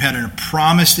and you had a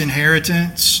promised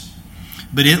inheritance,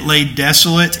 but it lay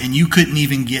desolate and you couldn't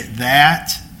even get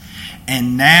that.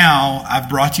 And now I've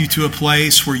brought you to a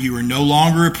place where you are no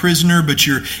longer a prisoner, but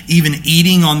you're even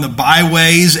eating on the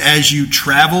byways as you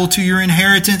travel to your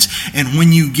inheritance. And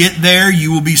when you get there,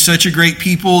 you will be such a great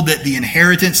people that the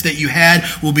inheritance that you had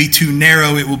will be too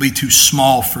narrow. It will be too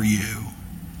small for you.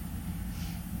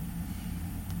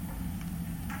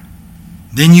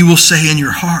 Then you will say in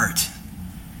your heart,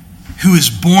 who has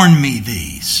borne me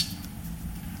these?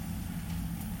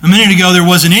 A minute ago, there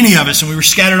wasn't any of us, and we were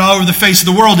scattered all over the face of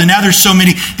the world, and now there's so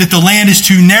many that the land is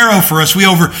too narrow for us. We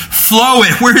overflow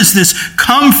it. Where does this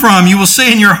come from? You will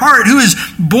say in your heart, who has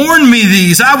borne me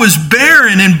these? I was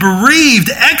barren and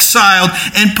bereaved, exiled,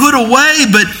 and put away,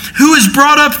 but who has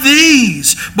brought up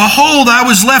these? Behold, I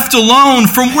was left alone.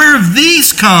 From where have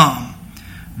these come?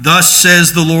 Thus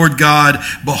says the Lord God,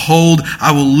 behold,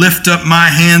 I will lift up my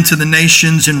hand to the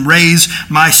nations and raise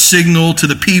my signal to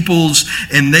the peoples,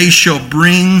 and they shall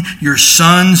bring your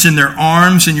sons in their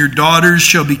arms, and your daughters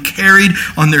shall be carried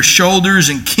on their shoulders,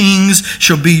 and kings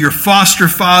shall be your foster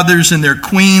fathers, and their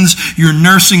queens your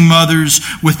nursing mothers.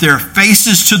 With their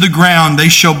faces to the ground they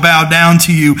shall bow down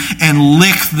to you and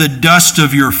lick the dust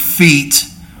of your feet.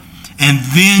 And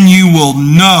then you will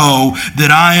know that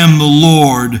I am the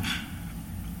Lord.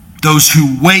 Those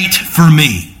who wait for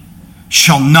me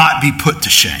shall not be put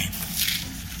to shame.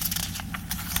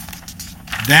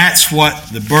 That's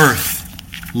what the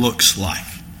birth looks like.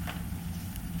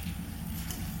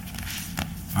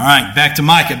 All right, back to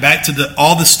Micah, back to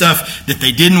all the stuff that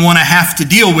they didn't want to have to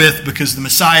deal with because the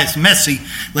Messiah is messy.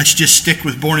 Let's just stick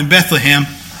with born in Bethlehem.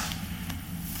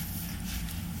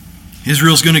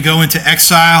 Israel's going to go into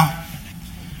exile.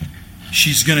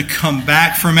 She's going to come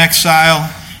back from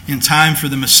exile in time for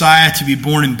the Messiah to be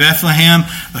born in Bethlehem,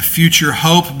 a future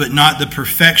hope, but not the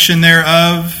perfection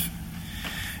thereof.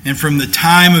 And from the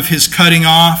time of his cutting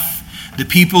off, The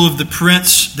people of the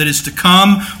prince that is to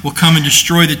come will come and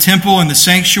destroy the temple and the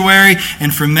sanctuary,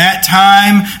 and from that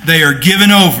time they are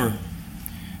given over.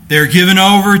 They are given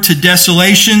over to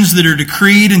desolations that are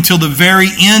decreed until the very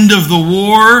end of the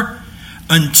war,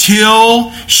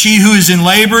 until she who is in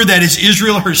labor, that is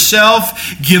Israel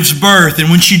herself, gives birth. And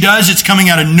when she does, it's coming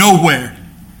out of nowhere.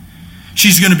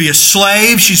 She's going to be a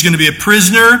slave. She's going to be a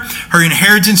prisoner. Her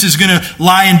inheritance is going to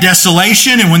lie in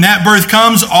desolation. And when that birth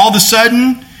comes, all of a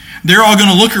sudden, they're all going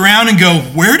to look around and go,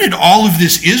 where did all of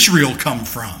this Israel come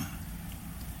from?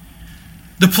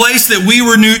 The place that we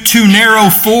were too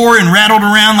narrow for and rattled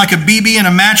around like a BB in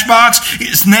a matchbox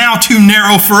is now too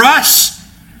narrow for us.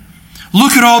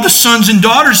 Look at all the sons and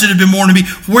daughters that have been born to me.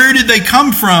 Where did they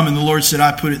come from? And the Lord said,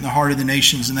 I put it in the heart of the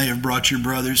nations, and they have brought your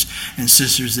brothers and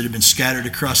sisters that have been scattered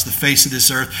across the face of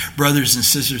this earth. Brothers and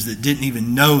sisters that didn't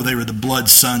even know they were the blood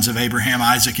sons of Abraham,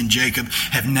 Isaac, and Jacob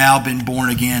have now been born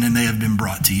again, and they have been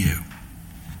brought to you.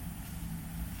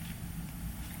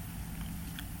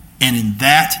 And in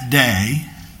that day,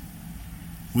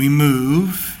 we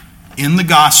move in the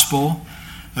gospel,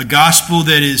 a gospel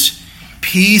that is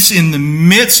peace in the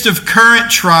midst of current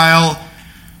trial,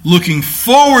 looking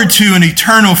forward to an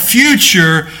eternal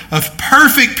future of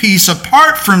perfect peace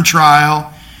apart from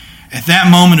trial. At that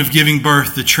moment of giving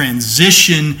birth, the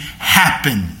transition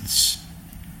happens.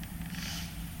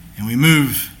 And we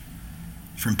move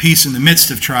from peace in the midst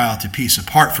of trial to peace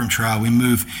apart from trial. We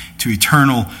move to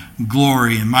eternal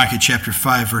glory in Micah chapter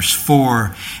 5, verse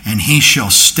 4. And he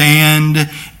shall stand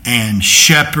and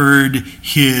shepherd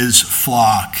his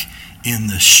flock in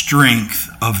the strength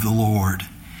of the Lord,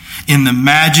 in the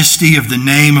majesty of the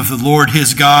name of the Lord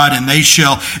his God, and they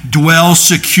shall dwell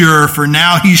secure, for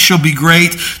now he shall be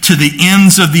great to the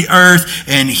ends of the earth,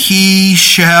 and he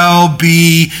shall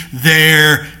be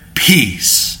their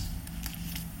peace.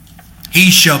 He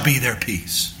shall be their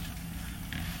peace.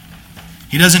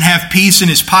 He doesn't have peace in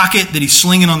his pocket that he's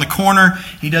slinging on the corner.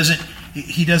 He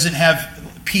doesn't have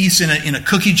peace in a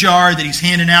cookie jar that he's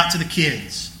handing out to the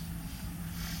kids.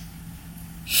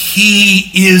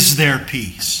 He is their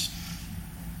peace.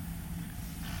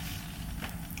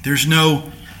 There's no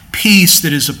peace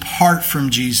that is apart from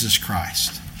Jesus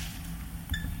Christ.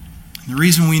 The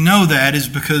reason we know that is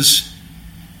because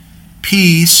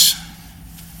peace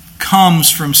comes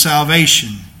from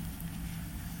salvation.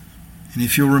 And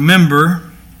if you'll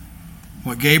remember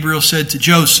what Gabriel said to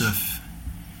Joseph,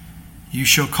 you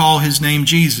shall call his name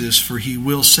Jesus, for he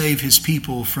will save his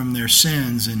people from their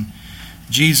sins. And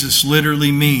Jesus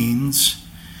literally means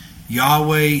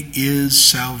Yahweh is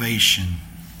salvation.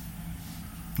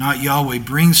 Not Yahweh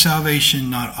brings salvation,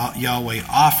 not Yahweh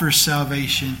offers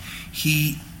salvation.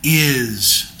 He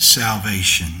is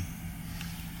salvation.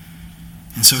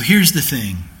 And so here's the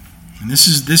thing, and this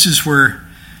is where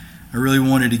I really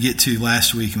wanted to get to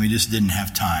last week, and we just didn't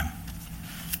have time.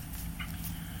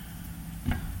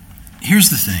 Here's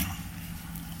the thing.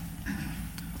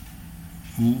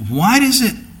 Why does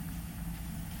it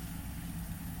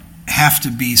have to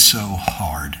be so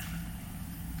hard?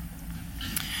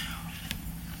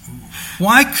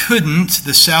 Why couldn't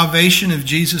the salvation of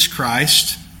Jesus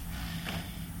Christ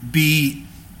be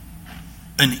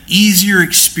an easier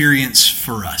experience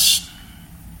for us?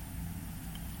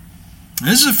 Now,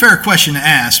 this is a fair question to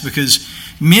ask, because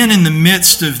men in the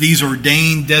midst of these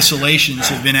ordained desolations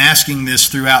have been asking this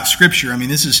throughout Scripture. I mean,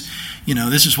 this is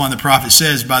why the prophet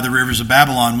says, by the rivers of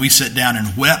Babylon, we sat down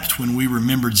and wept when we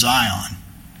remembered Zion.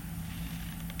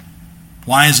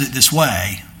 Why is it this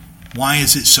way? Why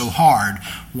is it so hard?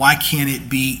 Why can't it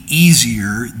be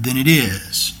easier than it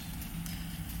is?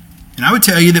 And I would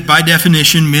tell you that by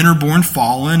definition, men are born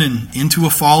fallen and into a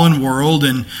fallen world,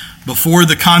 and before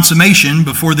the consummation,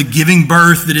 before the giving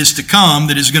birth that is to come,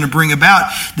 that is going to bring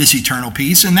about this eternal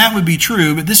peace. And that would be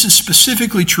true, but this is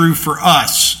specifically true for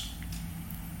us.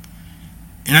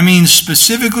 And I mean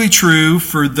specifically true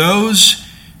for those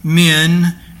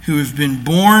men who have been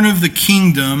born of the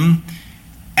kingdom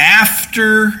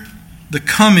after the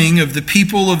coming of the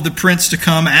people of the prince to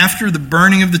come, after the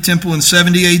burning of the temple in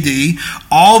 70 AD,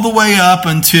 all the way up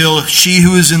until she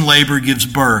who is in labor gives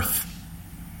birth.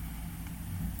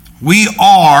 We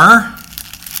are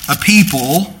a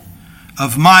people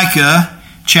of Micah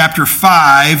chapter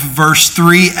 5, verse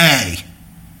 3a.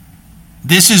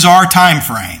 This is our time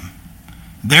frame.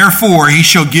 Therefore, he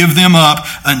shall give them up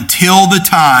until the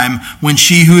time when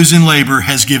she who is in labor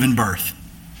has given birth.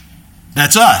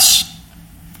 That's us.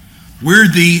 We're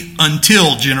the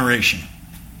until generation.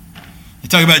 You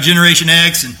talk about Generation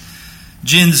X and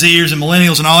Gen Zers and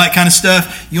millennials and all that kind of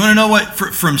stuff. You want to know what?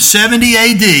 From 70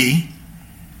 AD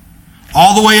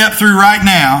all the way up through right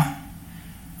now,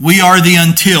 We are the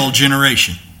until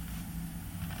generation.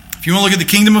 If you want to look at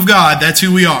the kingdom of God, that's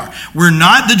who we are. We're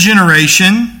not the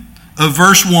generation of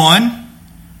verse 1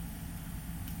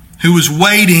 who was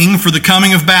waiting for the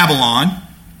coming of Babylon.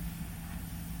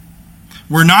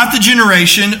 We're not the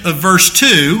generation of verse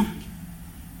 2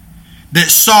 that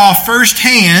saw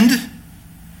firsthand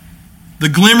the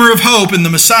glimmer of hope in the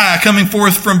Messiah coming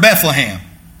forth from Bethlehem.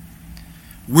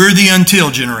 We're the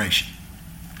until generation.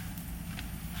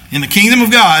 In the kingdom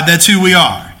of God, that's who we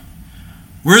are.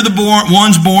 We're the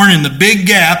ones born in the big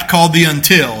gap called the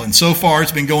until. And so far,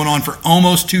 it's been going on for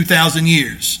almost 2,000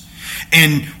 years.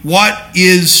 And what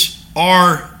is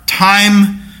our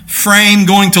time frame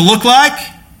going to look like?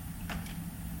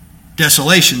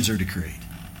 Desolations are decreed.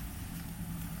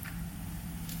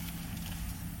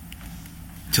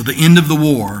 Till the end of the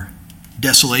war,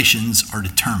 desolations are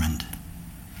determined.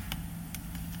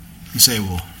 You say,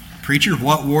 well, preacher,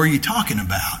 what war are you talking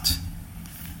about?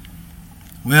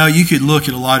 Well, you could look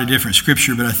at a lot of different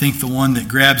scripture, but I think the one that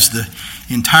grabs the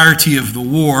entirety of the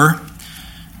war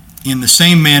in the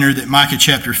same manner that Micah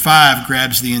chapter 5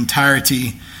 grabs the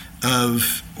entirety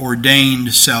of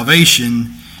ordained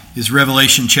salvation is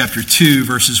Revelation chapter 2,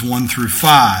 verses 1 through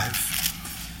 5.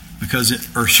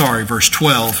 Verse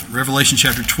 12. Revelation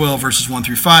chapter 12, verses 1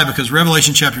 through 5, because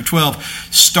Revelation chapter 12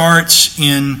 starts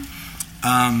in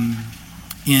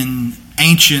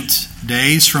ancient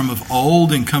days from of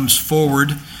old and comes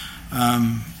forward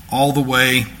all the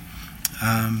way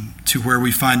to where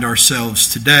we find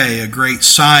ourselves today. A great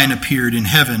sign appeared in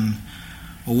heaven,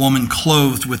 a woman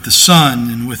clothed with the sun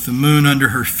and with the moon under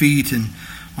her feet, and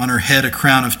on her head a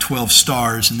crown of 12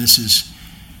 stars. And this is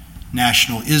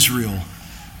national Israel,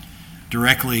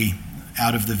 directly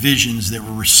out of the visions that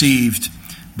were received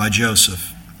by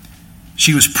Joseph.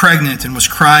 She was pregnant and was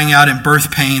crying out in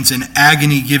birth pains and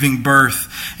agony giving birth.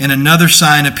 And another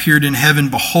sign appeared in heaven.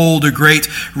 Behold, a great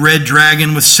red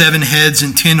dragon with 7 heads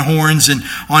and 10 horns, and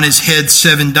on his head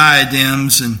 7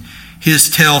 diadems. And his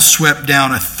tail swept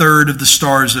down 1/3 of the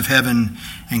stars of heaven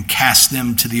and cast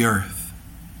them to the earth.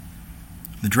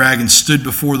 The dragon stood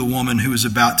before the woman who was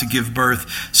about to give birth,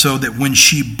 so that when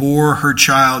she bore her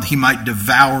child, he might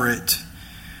devour it.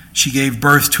 She gave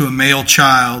birth to a male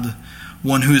child,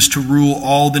 one who is to rule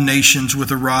all the nations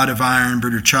with a rod of iron.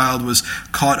 But her child was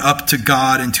caught up to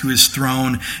God and to his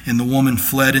throne, and the woman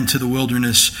fled into the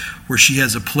wilderness, where she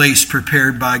has a place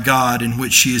prepared by God in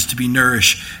which she is to be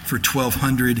nourished for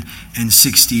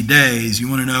 1,260 days. You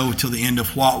want to know till the end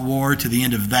of what war? To the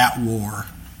end of that war.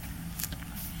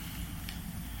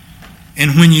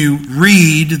 And when you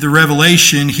read the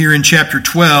Revelation here in chapter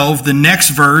 12, the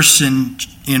next verse in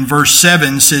verse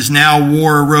 7 says, now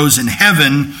war arose in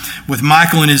heaven with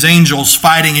Michael and his angels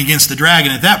fighting against the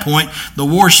dragon. At that point, the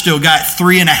war's still got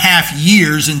 3.5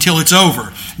 years until it's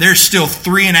over. There's still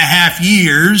 3.5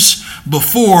 years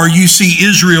before you see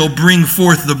Israel bring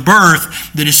forth the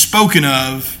birth that is spoken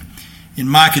of in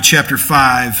Micah chapter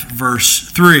 5, verse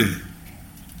 3.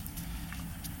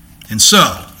 And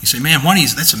so, you say, man,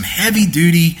 that's some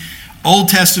heavy-duty Old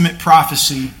Testament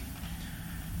prophecy,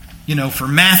 for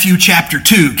Matthew chapter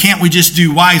 2. Can't we just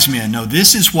do wise men? No,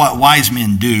 this is what wise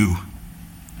men do.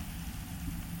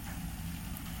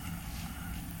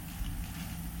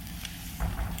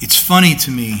 It's funny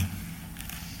to me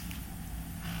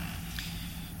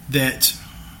that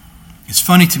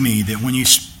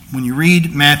when you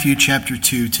read Matthew chapter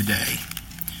 2 today,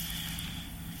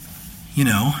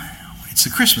 it's the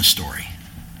Christmas story,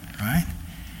 right?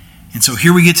 And so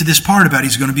here we get to this part about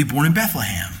he's going to be born in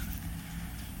Bethlehem.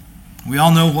 We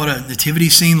all know what a nativity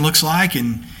scene looks like,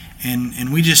 and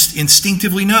we just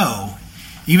instinctively know.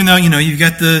 Even though, you've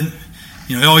got it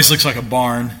always looks like a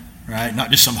barn, right? Not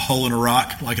just some hole in a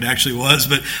rock like it actually was,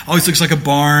 but always looks like a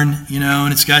barn,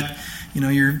 and it's got,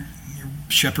 your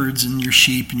shepherds and your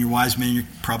sheep and your wise men, you're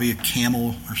probably a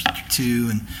camel or two,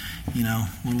 and,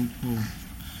 little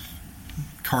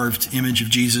carved image of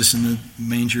Jesus in the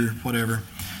manger, whatever.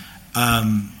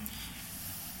 And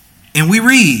we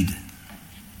read,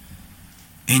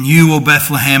 and you, O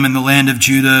Bethlehem, in the land of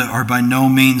Judah, are by no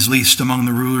means least among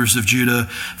the rulers of Judah,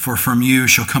 for from you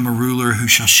shall come a ruler who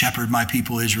shall shepherd my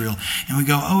people Israel. And we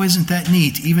go, oh, isn't that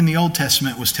neat? Even the Old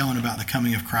Testament was telling about the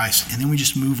coming of Christ. And then we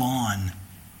just move on.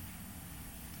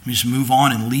 We just move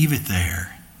on and leave it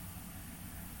there.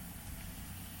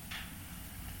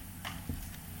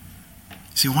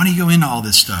 See, why do you go into all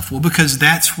this stuff? Well, because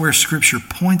that's where Scripture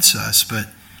points us, but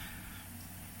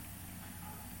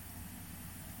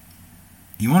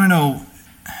you want to know,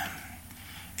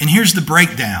 and here's the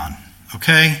breakdown,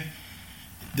 okay?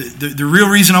 The real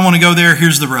reason I want to go there,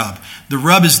 here's the rub. The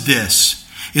rub is this.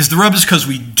 The rub is because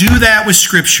we do that with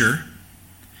Scripture,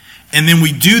 and then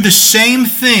we do the same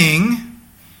thing.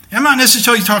 I'm not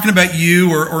necessarily talking about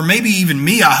you or maybe even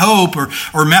me, I hope,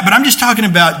 or Matt, but I'm just talking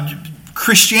about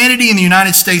Christianity in the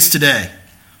United States today.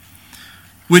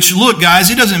 Which, look, guys,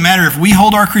 it doesn't matter if we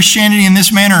hold our Christianity in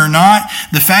this manner or not.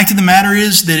 The fact of the matter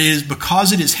is that it is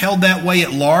because it is held that way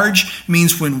at large,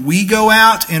 means when we go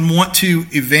out and want to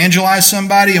evangelize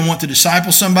somebody and want to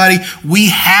disciple somebody, we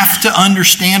have to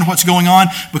understand what's going on,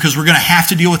 because we're going to have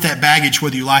to deal with that baggage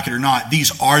whether you like it or not.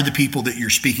 These are the people that you're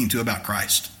speaking to about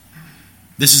Christ.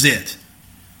 This is it.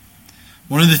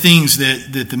 One of the things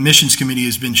that the missions committee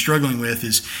has been struggling with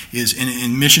is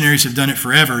and missionaries have done it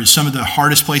forever, is some of the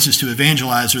hardest places to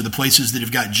evangelize are the places that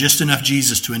have got just enough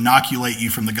Jesus to inoculate you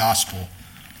from the gospel.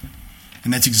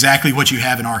 And that's exactly what you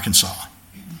have in Arkansas.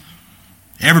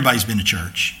 Everybody's been to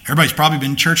church. Everybody's probably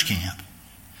been to church camp.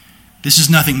 This is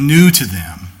nothing new to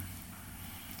them,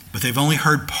 but they've only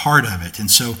heard part of it. And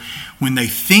so when they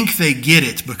think they get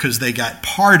it because they got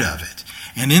part of it,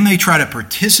 and then they try to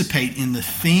participate in the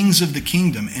things of the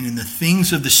kingdom and in the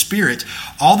things of the Spirit,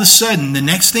 all of a sudden, the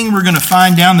next thing we're going to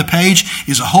find down the page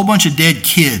is a whole bunch of dead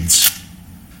kids.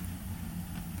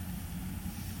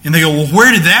 And they go, well,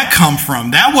 where did that come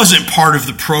from? That wasn't part of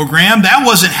the program. That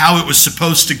wasn't how it was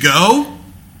supposed to go.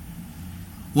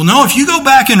 Well, no, if you go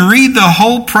back and read the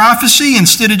whole prophecy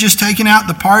instead of just taking out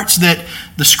the parts that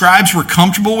the scribes were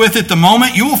comfortable with at the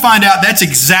moment, you will find out that's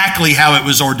exactly how it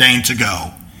was ordained to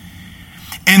go.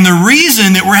 And the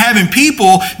reason that we're having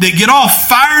people that get all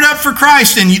fired up for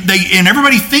Christ and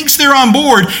everybody thinks they're on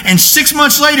board, and 6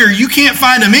 months later you can't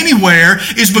find them anywhere,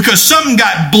 is because something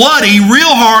got bloody real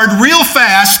hard, real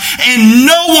fast, and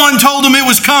no one told them it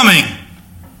was coming.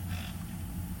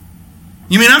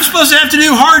 You mean I'm supposed to have to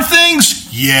do hard things?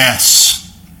 Yes.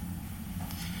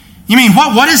 You mean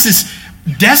what is this?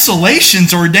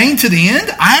 Desolation's ordained to the end?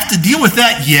 I have to deal with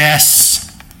that? Yes.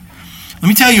 Let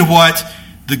me tell you what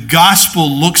the gospel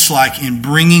looks like in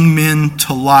bringing men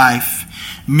to life.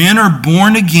 Men are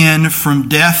born again from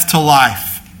death to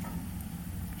life.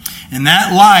 And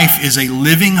that life is a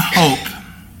living hope.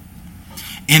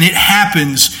 And it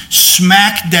happens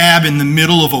smack dab in the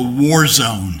middle of a war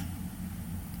zone.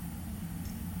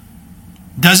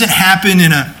 Doesn't happen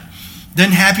in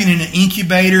an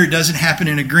incubator. It doesn't happen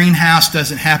in a greenhouse.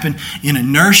 Doesn't happen in a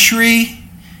nursery.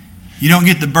 You don't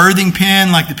get the birthing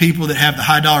pen like the people that have the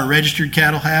high dollar registered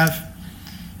cattle have.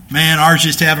 Man, ours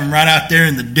just have them right out there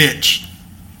in the ditch.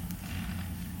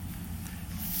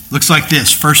 Looks like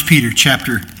this, 1 Peter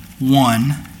chapter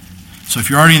 1. So if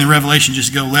you're already in the Revelation,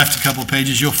 just go left a couple of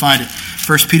pages, you'll find it.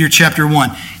 1 Peter chapter 1.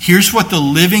 Here's what the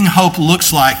living hope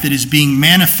looks like that is being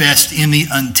manifest in the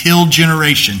until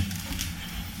generation.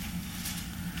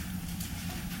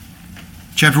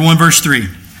 Chapter 1, verse 3.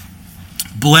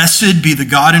 Blessed be the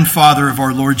God and Father of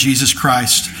our Lord Jesus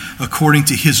Christ. According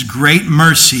to His great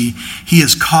mercy, He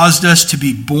has caused us to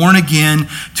be born again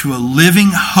to a living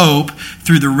hope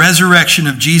through the resurrection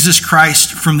of Jesus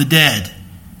Christ from the dead.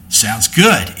 Sounds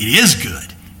good. It is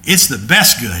good. It's the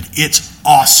best good. It's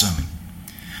awesome.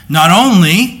 Not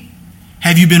only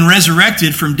have you been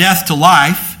resurrected from death to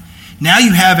life, now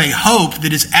you have a hope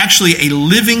that is actually a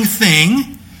living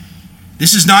thing.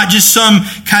 This is not just some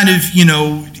kind of,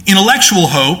 intellectual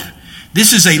hope.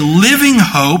 This is a living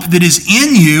hope that is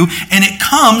in you, and it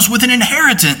comes with an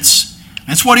inheritance.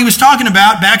 That's what he was talking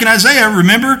about back in Isaiah.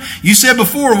 Remember, you said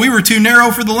before we were too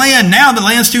narrow for the land. Now the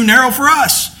land's too narrow for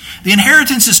us. The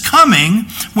inheritance is coming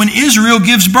when Israel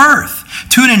gives birth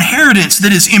to an inheritance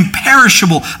that is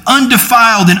imperishable,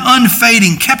 undefiled, and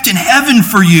unfading, kept in heaven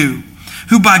for you,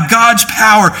 who by God's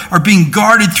power are being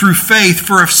guarded through faith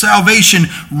for a salvation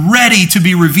ready to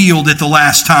be revealed at the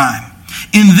last time.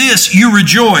 In this you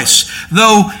rejoice,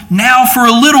 though now for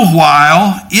a little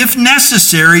while, if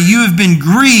necessary, you have been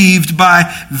grieved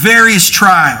by various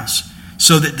trials,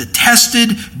 so that the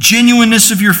tested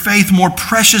genuineness of your faith, more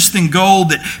precious than gold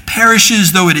that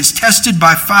perishes though it is tested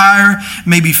by fire,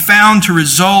 may be found to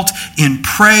result in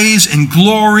praise and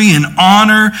glory and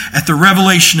honor at the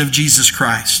revelation of Jesus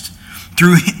Christ.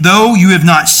 Though you have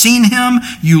not seen Him,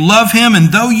 you love Him,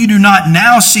 and though you do not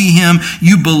now see Him,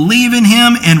 you believe in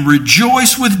Him and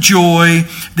rejoice with joy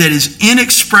that is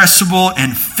inexpressible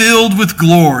and filled with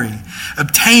glory,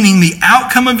 obtaining the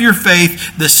outcome of your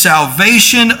faith, the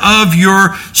salvation of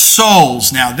your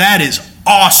souls. Now that is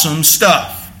awesome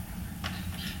stuff.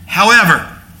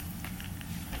 However,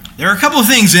 there are a couple of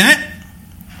things in it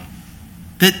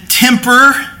that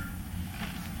temper,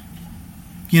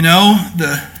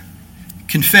 the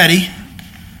confetti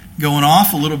going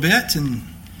off a little bit. And,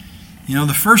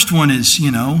 the first one is,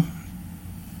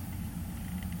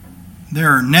 there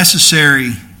are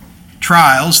necessary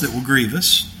trials that will grieve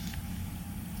us.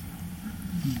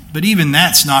 But even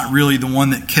that's not really the one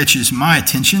that catches my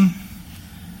attention.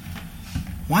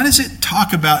 Why does it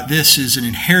talk about this as an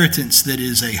inheritance that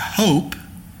is a hope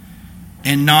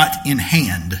and not in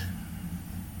hand?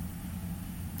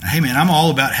 Hey man, I'm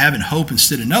all about having hope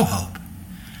instead of no hope.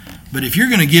 But if you're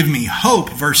going to give me hope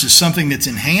versus something that's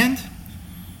in hand,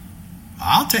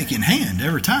 I'll take in hand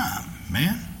every time,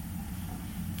 man.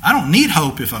 I don't need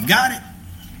hope if I've got it.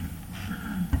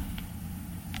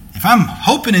 If I'm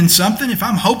hoping in something, if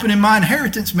I'm hoping in my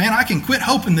inheritance, man, I can quit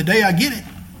hoping the day I get it.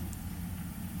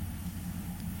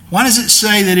 Why does it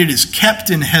say that it is kept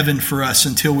in heaven for us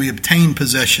until we obtain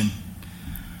possession?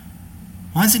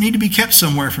 Why does it need to be kept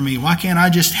somewhere for me? Why can't I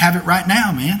just have it right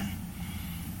now, man?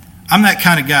 I'm that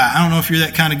kind of guy. I don't know if you're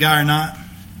that kind of guy or not.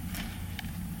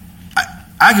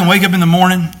 I can wake up in the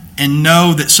morning and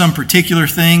know that some particular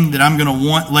thing that I'm going to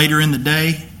want later in the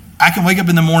day, I can wake up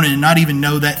in the morning and not even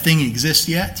know that thing exists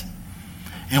yet.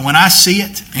 And when I see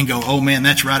it and go, oh man,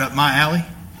 that's right up my alley,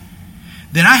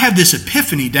 then I have this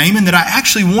epiphany, Damon, that I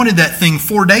actually wanted that thing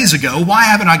 4 days ago. Why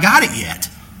haven't I got it yet?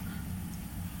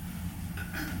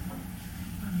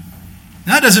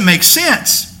 Now, that doesn't make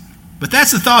sense, but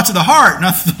that's the thoughts of the heart,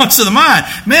 not the thoughts of the mind.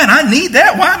 Man, I need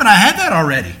that. Why haven't I had that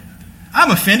already?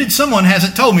 I'm offended someone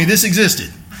hasn't told me this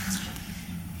existed.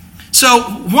 So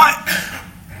why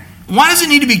does it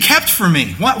need to be kept for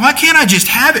me? Why can't I just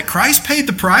have it? Christ paid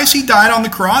the price. He died on the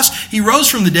cross. He rose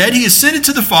from the dead. He ascended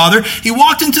to the Father. He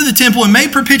walked into the temple and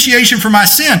made propitiation for my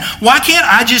sin. Why can't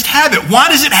I just have it? Why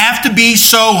does it have to be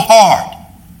so hard?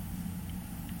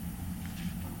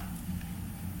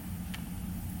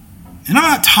 And I'm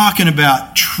not talking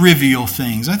about trivial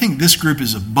things. I think this group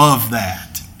is above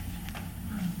that.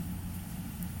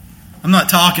 I'm not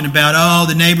talking about, oh,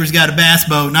 the neighbor's got a bass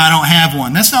boat and I don't have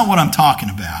one. That's not what I'm talking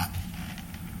about.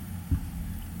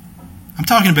 I'm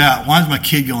talking about, why is my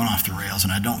kid going off the rails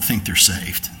and I don't think they're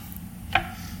saved?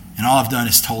 And all I've done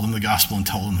is told them the gospel and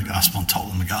told them the gospel and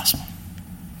told them the gospel.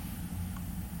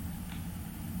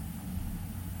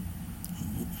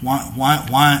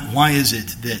 Why is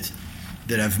it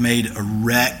that I've made a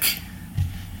wreck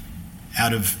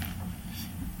out of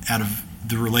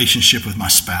the relationship with my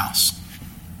spouse?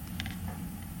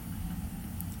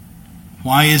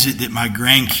 Why is it that my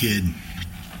grandkid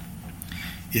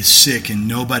is sick and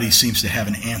nobody seems to have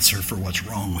an answer for what's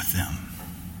wrong with them?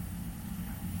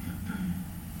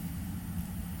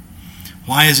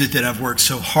 Why is it that I've worked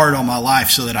so hard all my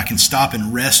life so that I can stop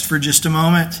and rest for just a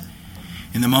moment?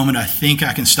 In the moment I think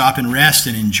I can stop and rest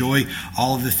and enjoy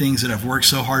all of the things that I've worked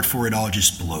so hard for, it all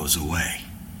just blows away.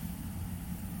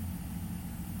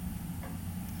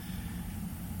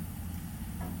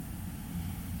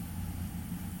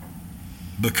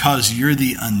 Because you're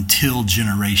the until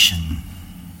generation.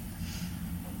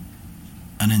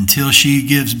 And until she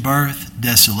gives birth,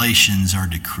 desolations are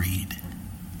decreed.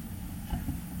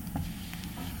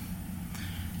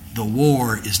 The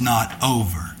war is not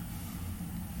over.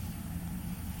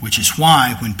 Which is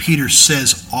why when Peter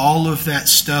says all of that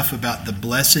stuff about the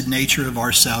blessed nature of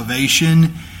our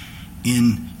salvation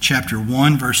in chapter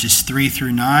 1, verses 3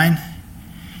 through 9,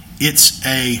 it's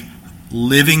a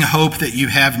living hope that you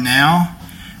have now,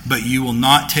 but you will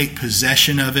not take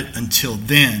possession of it until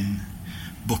then.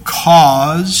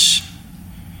 Because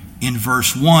in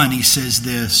verse 1 he says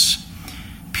this,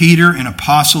 Peter, an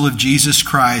apostle of Jesus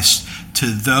Christ, to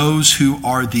those who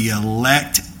are the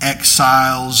elect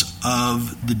exiles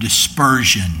of the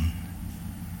dispersion.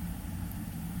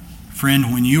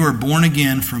 Friend, when you are born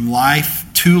again from life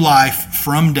to life,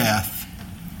 from death,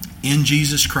 in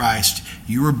Jesus Christ,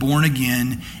 you are born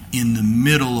again in the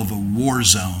middle of a war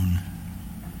zone.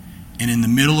 And in the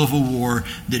middle of a war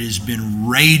that has been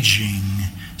raging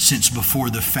since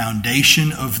before the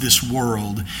foundation of this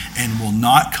world and will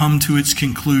not come to its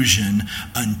conclusion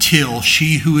until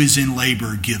she who is in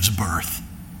labor gives birth.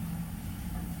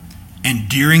 And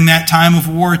during that time of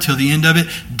war, till the end of it,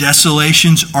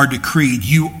 desolations are decreed.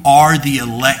 You are the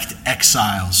elect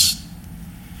exiles.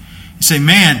 You say,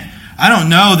 man, I don't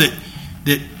know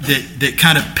that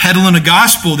kind of peddling a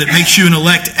gospel that makes you an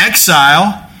elect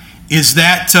exile is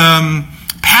that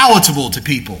palatable to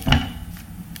people.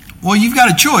 Well, you've got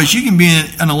a choice. You can be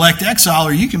an elect exile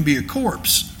or you can be a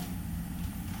corpse.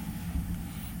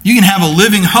 You can have a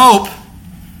living hope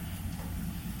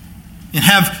and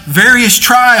have various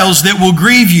trials that will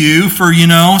grieve you for,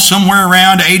 somewhere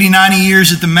around 80, 90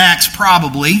 years at the max,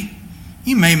 probably.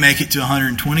 You may make it to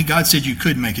 120. God said you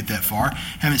could make it that far.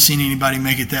 Haven't seen anybody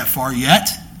make it that far yet.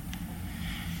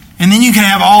 And then you can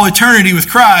have all eternity with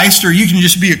Christ, or you can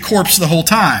just be a corpse the whole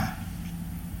time.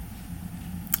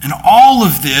 And all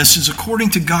of this is according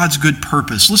to God's good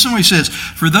purpose. Listen to what he says.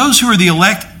 For those who are the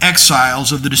elect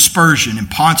exiles of the dispersion in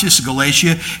Pontus,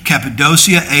 Galatia,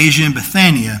 Cappadocia, Asia, and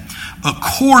Bithynia,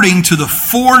 according to the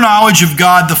foreknowledge of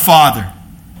God the Father.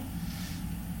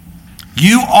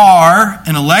 You are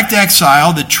an elect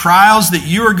exile. The trials that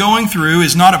you are going through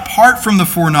is not apart from the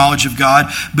foreknowledge of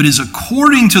God, but is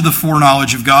according to the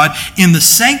foreknowledge of God in the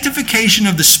sanctification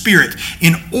of the Spirit,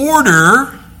 in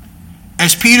order,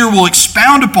 as Peter will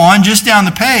expound upon just down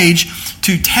the page,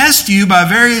 to test you by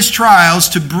various trials,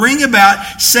 to bring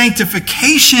about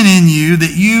sanctification in you,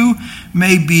 that you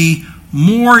may be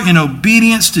more in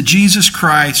obedience to Jesus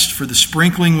Christ. For the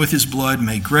sprinkling with his blood,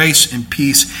 may grace and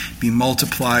peace be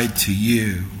multiplied to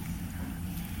you.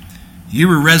 You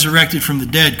were resurrected from the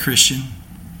dead, Christian.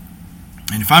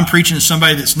 And if I'm preaching to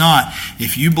somebody that's not,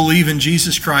 if you believe in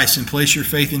Jesus Christ and place your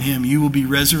faith in him, you will be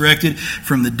resurrected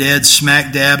from the dead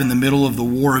smack dab in the middle of the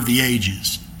war of the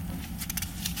ages.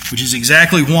 Which is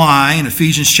exactly why in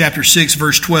Ephesians chapter 6,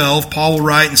 verse 12, Paul will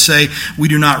write and say, we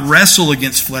do not wrestle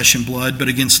against flesh and blood, but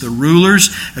against the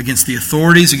rulers, against the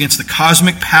authorities, against the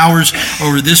cosmic powers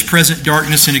over this present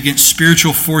darkness, and against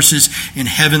spiritual forces in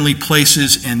heavenly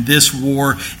places. And this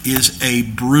war is a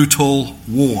brutal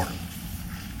war.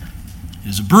 It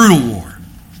is a brutal war,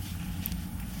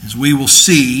 as we will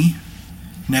see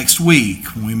next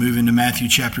week when we move into Matthew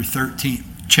chapter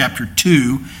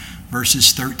 2,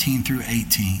 verses 13 through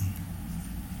 18.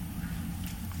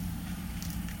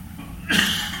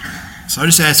 So I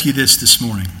just ask you this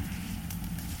morning.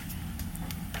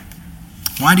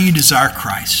 Why do you desire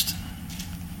Christ?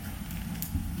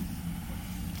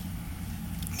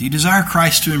 Do you desire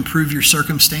Christ to improve your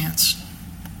circumstance?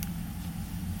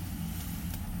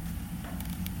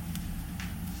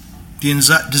 Do you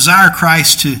desire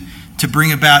Christ to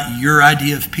bring about your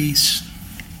idea of peace?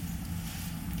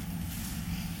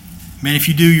 Man, if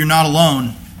you do, you're not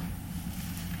alone.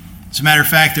 As a matter of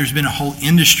fact, there's been a whole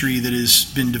industry that has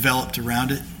been developed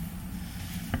around it.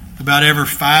 About every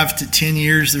 5 to 10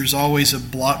 years, there's always a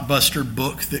blockbuster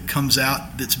book that comes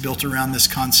out that's built around this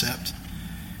concept.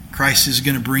 Christ is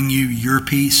going to bring you your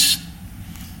peace.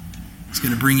 It's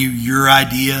going to bring you your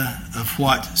idea of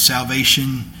what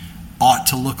salvation ought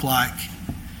to look like.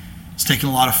 It's taken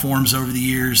a lot of forms over the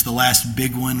years. The last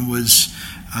big one was,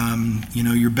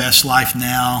 Your Best Life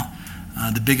Now.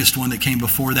 The biggest one that came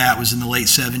before that was in the late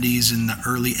 70s and the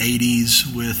early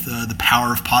 80s with The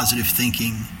Power of Positive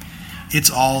Thinking. It's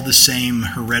all the same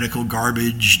heretical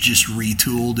garbage, just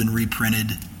retooled and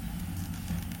reprinted.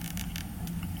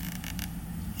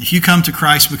 If you come to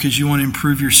Christ because you want to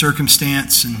improve your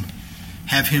circumstance and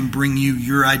have him bring you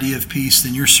your idea of peace,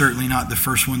 then you're certainly not the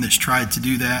first one that's tried to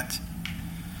do that.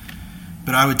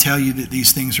 But I would tell you that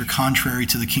these things are contrary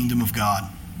to the kingdom of God.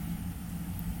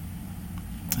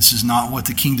 This is not what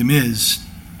the kingdom is.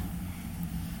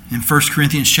 In 1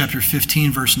 Corinthians chapter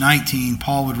 15, verse 19,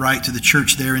 Paul would write to the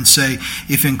church there and say,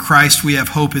 if in Christ we have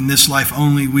hope in this life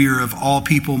only, we are of all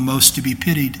people most to be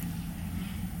pitied.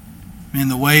 And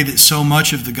the way that so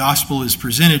much of the gospel is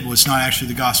presented was not actually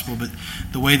the gospel, but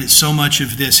the way that so much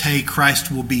of this, hey, Christ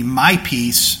will be my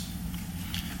peace.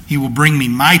 He will bring me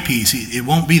my peace. It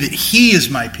won't be that he is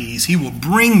my peace. He will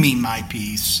bring me my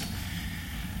peace.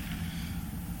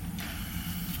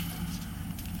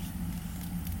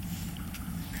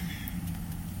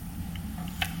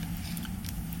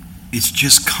 It's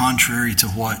just contrary to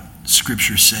what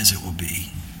Scripture says it will be.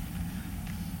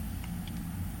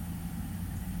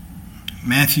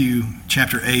 Matthew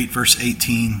chapter 8, verse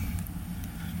 18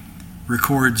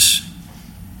 records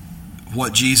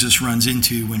what Jesus runs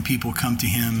into when people come to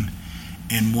him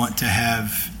and want to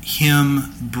have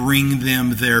him bring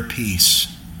them their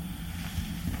peace.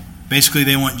 Basically,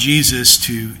 they want Jesus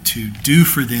to do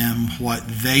for them what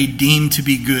they deem to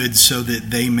be good so that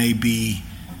they may be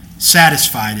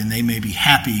satisfied and they may be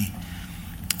happy.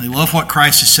 They love what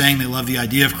Christ is saying. They love the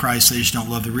idea of Christ. They just don't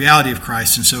love the reality of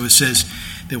Christ. And so it says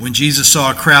that when Jesus saw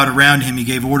a crowd around him, he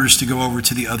gave orders to go over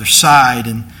to the other side.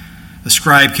 And a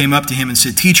scribe came up to him and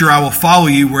said, "Teacher, I will follow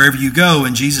you wherever you go."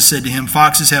 And Jesus said to him,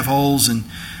 "Foxes have holes and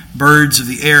birds of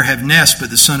the air have nests,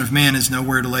 but the Son of Man has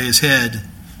nowhere to lay his head."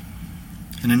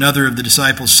 And another of the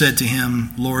disciples said to him,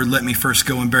 "Lord, let me first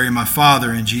go and bury my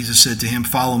father." And Jesus said to him,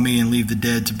 "Follow me and leave the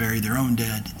dead to bury their own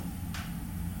dead."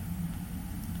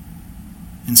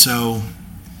 And so,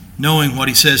 knowing what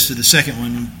he says to the second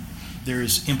one, there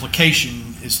is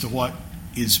implication as to what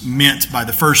is meant by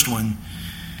the first one.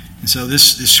 And so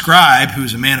this scribe, who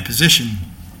is a man of position,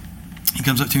 he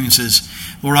comes up to him and says,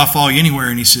 "Lord, I'll follow you anywhere."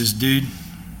 And he says, "Dude,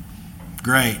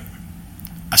 great.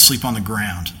 I sleep on the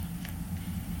ground.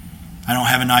 I don't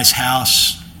have a nice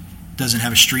house. Doesn't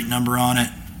have a street number on it.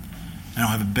 I don't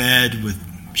have a bed with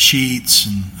sheets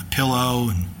and a pillow,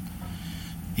 and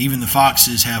even the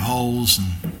foxes have holes,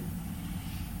 and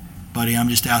buddy, I'm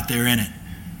just out there in it.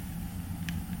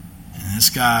 And this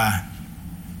guy,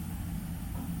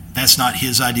 that's not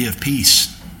his idea of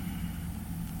peace.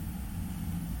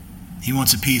 He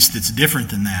wants a peace that's different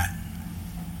than that.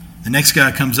 The next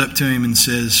guy comes up to him and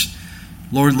says,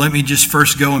 Lord, let me just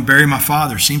first go and bury my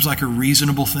father. Seems like a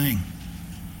reasonable thing.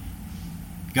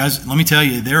 Guys, let me tell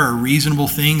you, there are reasonable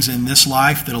things in this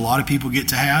life that a lot of people get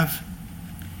to have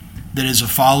that as a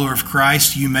follower of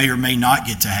Christ you may or may not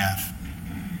get to have.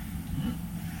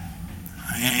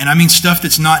 And I mean stuff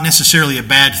that's not necessarily a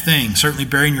bad thing. Certainly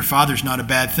burying your father is not a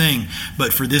bad thing.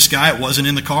 But for this guy, it wasn't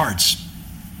in the cards.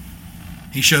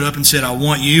 He showed up and said, I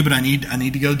want you, but I need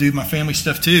to go do my family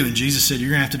stuff too. And Jesus said, you're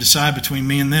going to have to decide between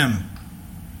me and them.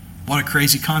 What a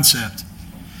crazy concept.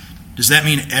 Does that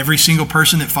mean every single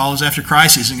person that follows after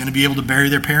Christ isn't going to be able to bury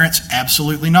their parents?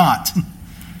 Absolutely not.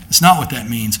 That's not what that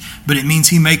means. But it means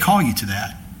He may call you to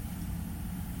that.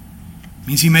 It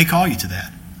means He may call you to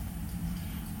that.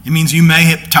 It means you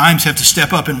may at times have to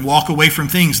step up and walk away from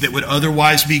things that would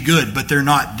otherwise be good, but they're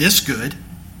not this good.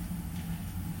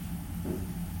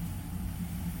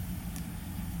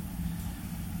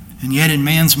 And yet in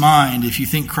man's mind, if you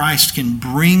think Christ can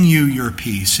bring you your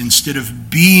peace instead of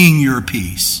being your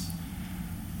peace,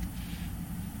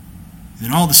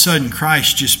 then all of a sudden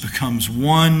Christ just becomes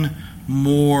one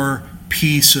more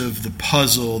piece of the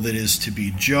puzzle that is to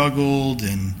be juggled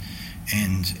and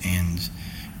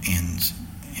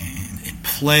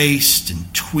placed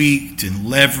and tweaked and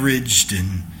leveraged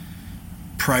and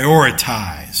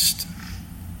prioritized.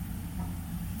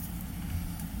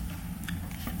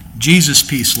 Jesus'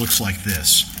 peace looks like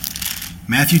this.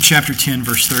 Matthew chapter 10,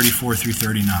 verse 34 through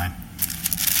 39.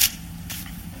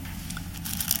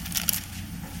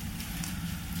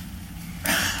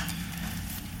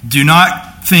 Do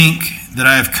not think that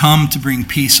I have come to bring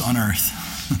peace on earth.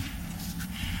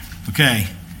 Okay,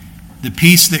 the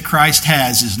peace that Christ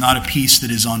has is not a peace that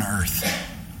is on earth.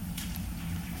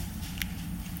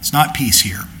 It's not peace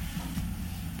here.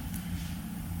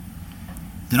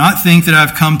 Do not think that I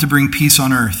have come to bring peace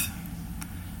on earth.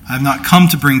 I have not come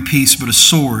to bring peace, but a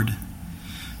sword.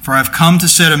 For I have come to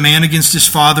set a man against his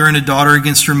father, and a daughter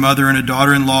against her mother, and a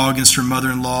daughter-in-law against her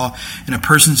mother-in-law, and a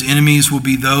person's enemies will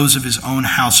be those of his own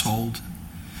household.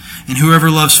 And whoever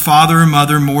loves father or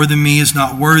mother more than me is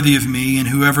not worthy of me, and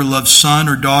whoever loves son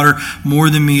or daughter more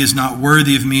than me is not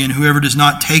worthy of me, and whoever does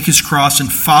not take his cross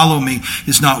and follow me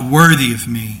is not worthy of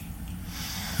me.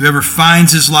 Whoever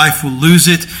finds his life will lose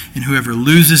it, and whoever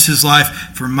loses his life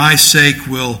for my sake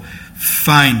will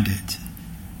find it.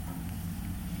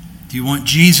 Do you want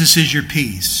Jesus as your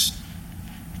peace?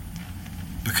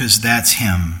 Because that's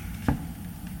Him.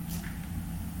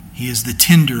 He is the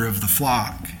tender of the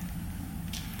flock.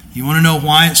 You want to know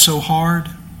why it's so hard?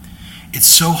 It's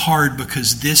so hard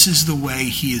because this is the way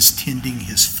He is tending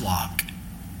His flock.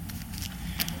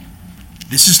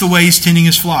 This is the way He's tending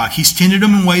His flock. He's tended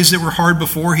them in ways that were hard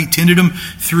before. He tended them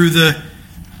through the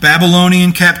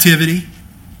Babylonian captivity.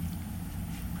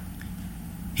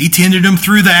 He tended them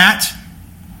through that.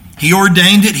 He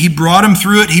ordained it. He brought them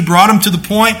through it. He brought them to the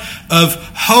point of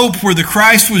hope where the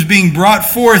Christ was being brought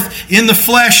forth in the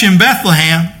flesh in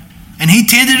Bethlehem. And He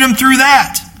tended them through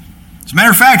that. As a matter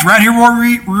of fact, right here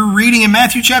we're reading in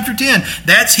Matthew chapter 10,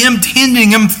 that's Him tending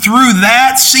them through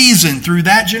that season, through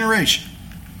that generation.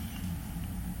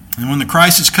 And when the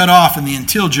Christ is cut off and the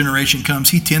until generation comes,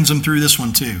 He tends them through this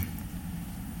one too.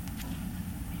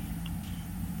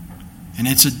 And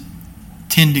it's a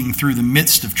tending through the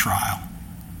midst of trial,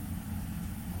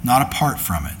 not apart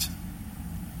from it.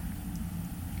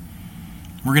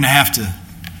 We're going to have to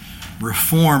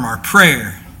reform our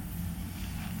prayer.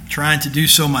 Trying to do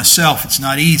so myself, it's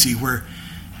not easy, where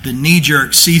the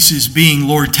knee-jerk ceases being,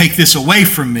 Lord, take this away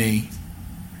from me,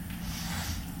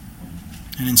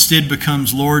 and instead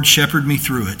becomes, Lord, shepherd me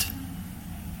through it.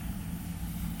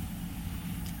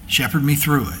 Shepherd me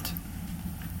through it.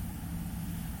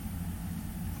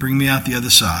 Bring me out the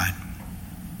other side.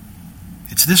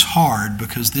 It's this hard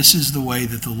because this is the way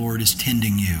that the Lord is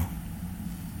tending you.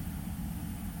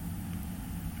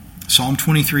 Psalm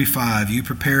 23:5, you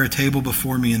prepare a table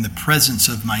before me in the presence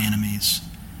of my enemies.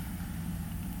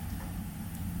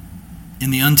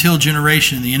 In the until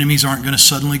generation, the enemies aren't going to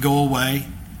suddenly go away.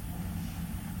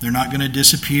 They're not going to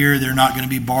disappear. They're not going to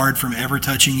be barred from ever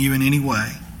touching you in any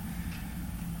way.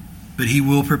 But He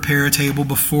will prepare a table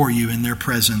before you in their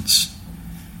presence.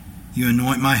 You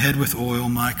anoint my head with oil,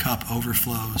 my cup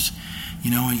overflows.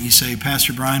 You know, you say,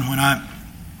 Pastor Brian, when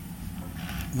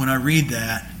I read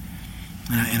that,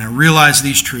 And I realize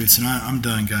these truths, and I'm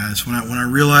done, guys. When I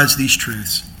realize these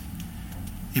truths,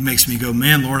 it makes me go,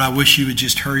 man, Lord, I wish you would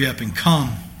just hurry up and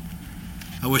come.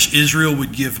 I wish Israel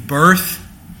would give birth,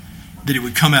 that it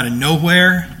would come out of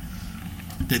nowhere,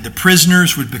 that the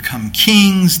prisoners would become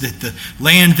kings, that the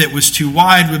land that was too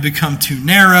wide would become too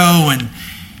narrow, and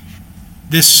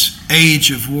this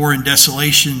age of war and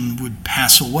desolation would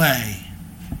pass away.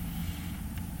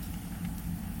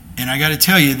 And I got to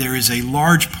tell you, there is a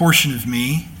large portion of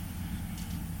me,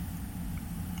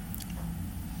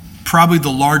 probably the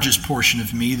largest portion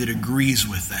of me, that agrees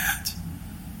with that.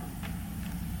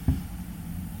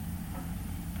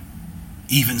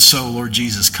 Even so, Lord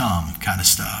Jesus, come, kind of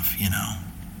stuff, you know.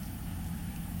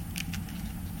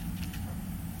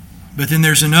 But then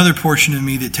there's another portion of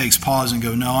me that takes pause and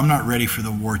go, no, I'm not ready for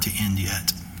the war to end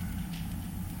yet.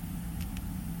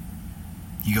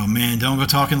 You go, man, don't go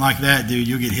talking like that, dude.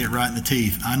 You'll get hit right in the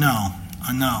teeth. I know.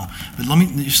 But let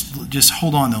me just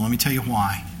hold on, though. Let me tell you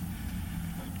why.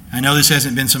 I know this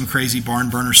hasn't been some crazy barn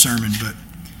burner sermon, but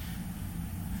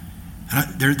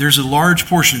there's a large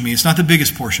portion of me. It's not the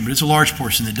biggest portion, but it's a large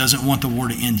portion that doesn't want the war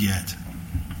to end yet.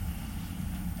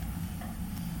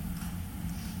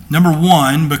 Number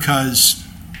one, because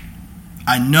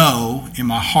I know in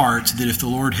my heart that if the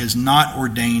Lord has not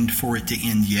ordained for it to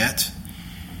end yet,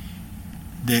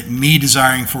 that me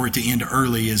desiring for it to end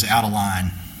early is out of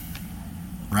line,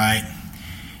 right?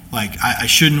 Like, I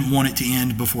shouldn't want it to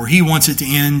end before He wants it to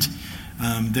end.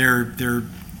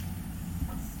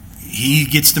 He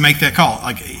gets to make that call.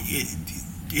 Like,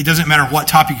 it doesn't matter what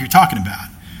topic you're talking about.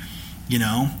 You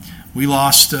know, we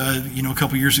lost, a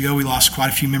couple years ago, we lost quite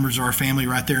a few members of our family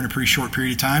right there in a pretty short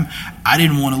period of time. I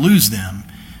didn't want to lose them,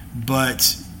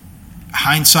 but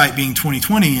hindsight being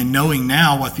 20/20 and knowing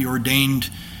now what the ordained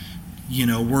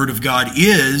Word of God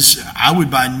is, I would,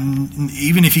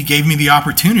 even if He gave me the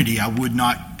opportunity, I would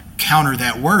not counter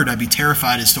that word. I'd be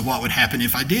terrified as to what would happen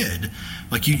if I did.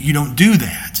 Like, you don't do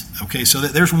that. Okay, so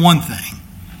there's one thing.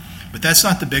 But that's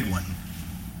not the big one.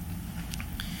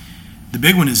 The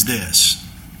big one is this.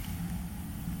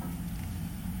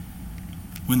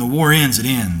 When the war ends, it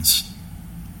ends.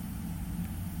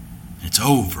 It's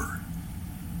over.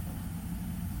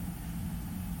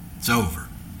 It's over.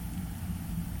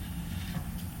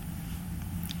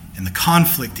 And the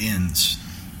conflict ends.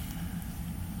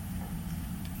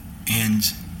 And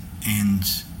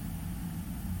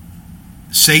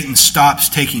Satan stops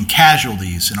taking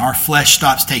casualties, and our flesh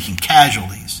stops taking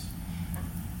casualties.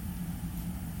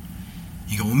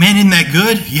 You go, well, man, isn't that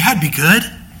good? Yeah, it'd be good.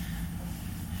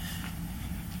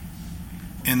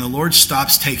 And the Lord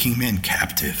stops taking men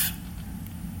captive.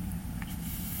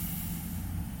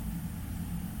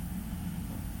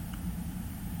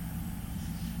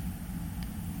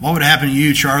 What would happen to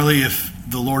you, Charlie, if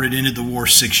the Lord had ended the war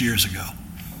 6 years ago?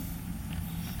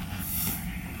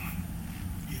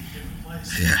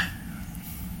 Yeah.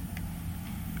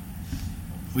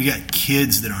 We got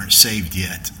kids that aren't saved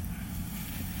yet.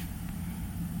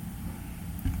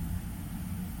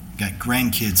 Got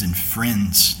grandkids and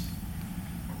friends.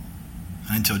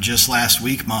 Until just last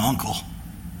week, my uncle.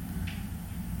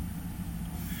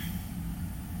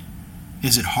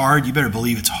 Is it hard? You better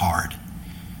believe it's hard.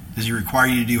 Does He require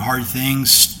you to do hard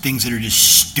things? Things that are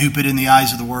just stupid in the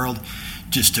eyes of the world?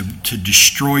 Just to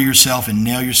destroy yourself and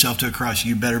nail yourself to a cross?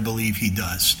 You better believe He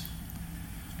does.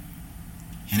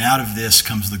 And out of this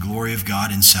comes the glory of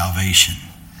God in salvation.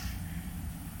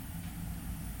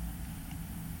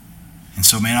 And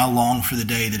so, man, I long for the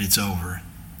day that it's over.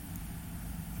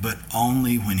 But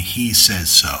only when He says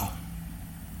so.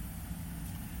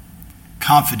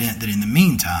 Confident that in the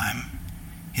meantime,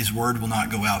 His word will not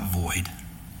go out void.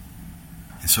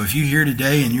 And so if you're here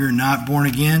today and you're not born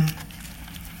again,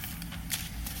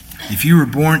 if you were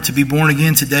born to be born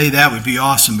again today, that would be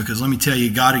awesome, because let me tell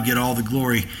you, God would get all the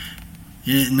glory.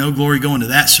 No glory going to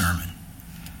that sermon.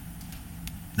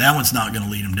 That one's not going to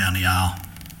lead Him down the aisle.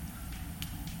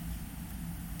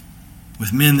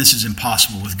 With men, this is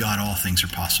impossible. With God, all things are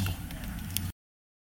possible.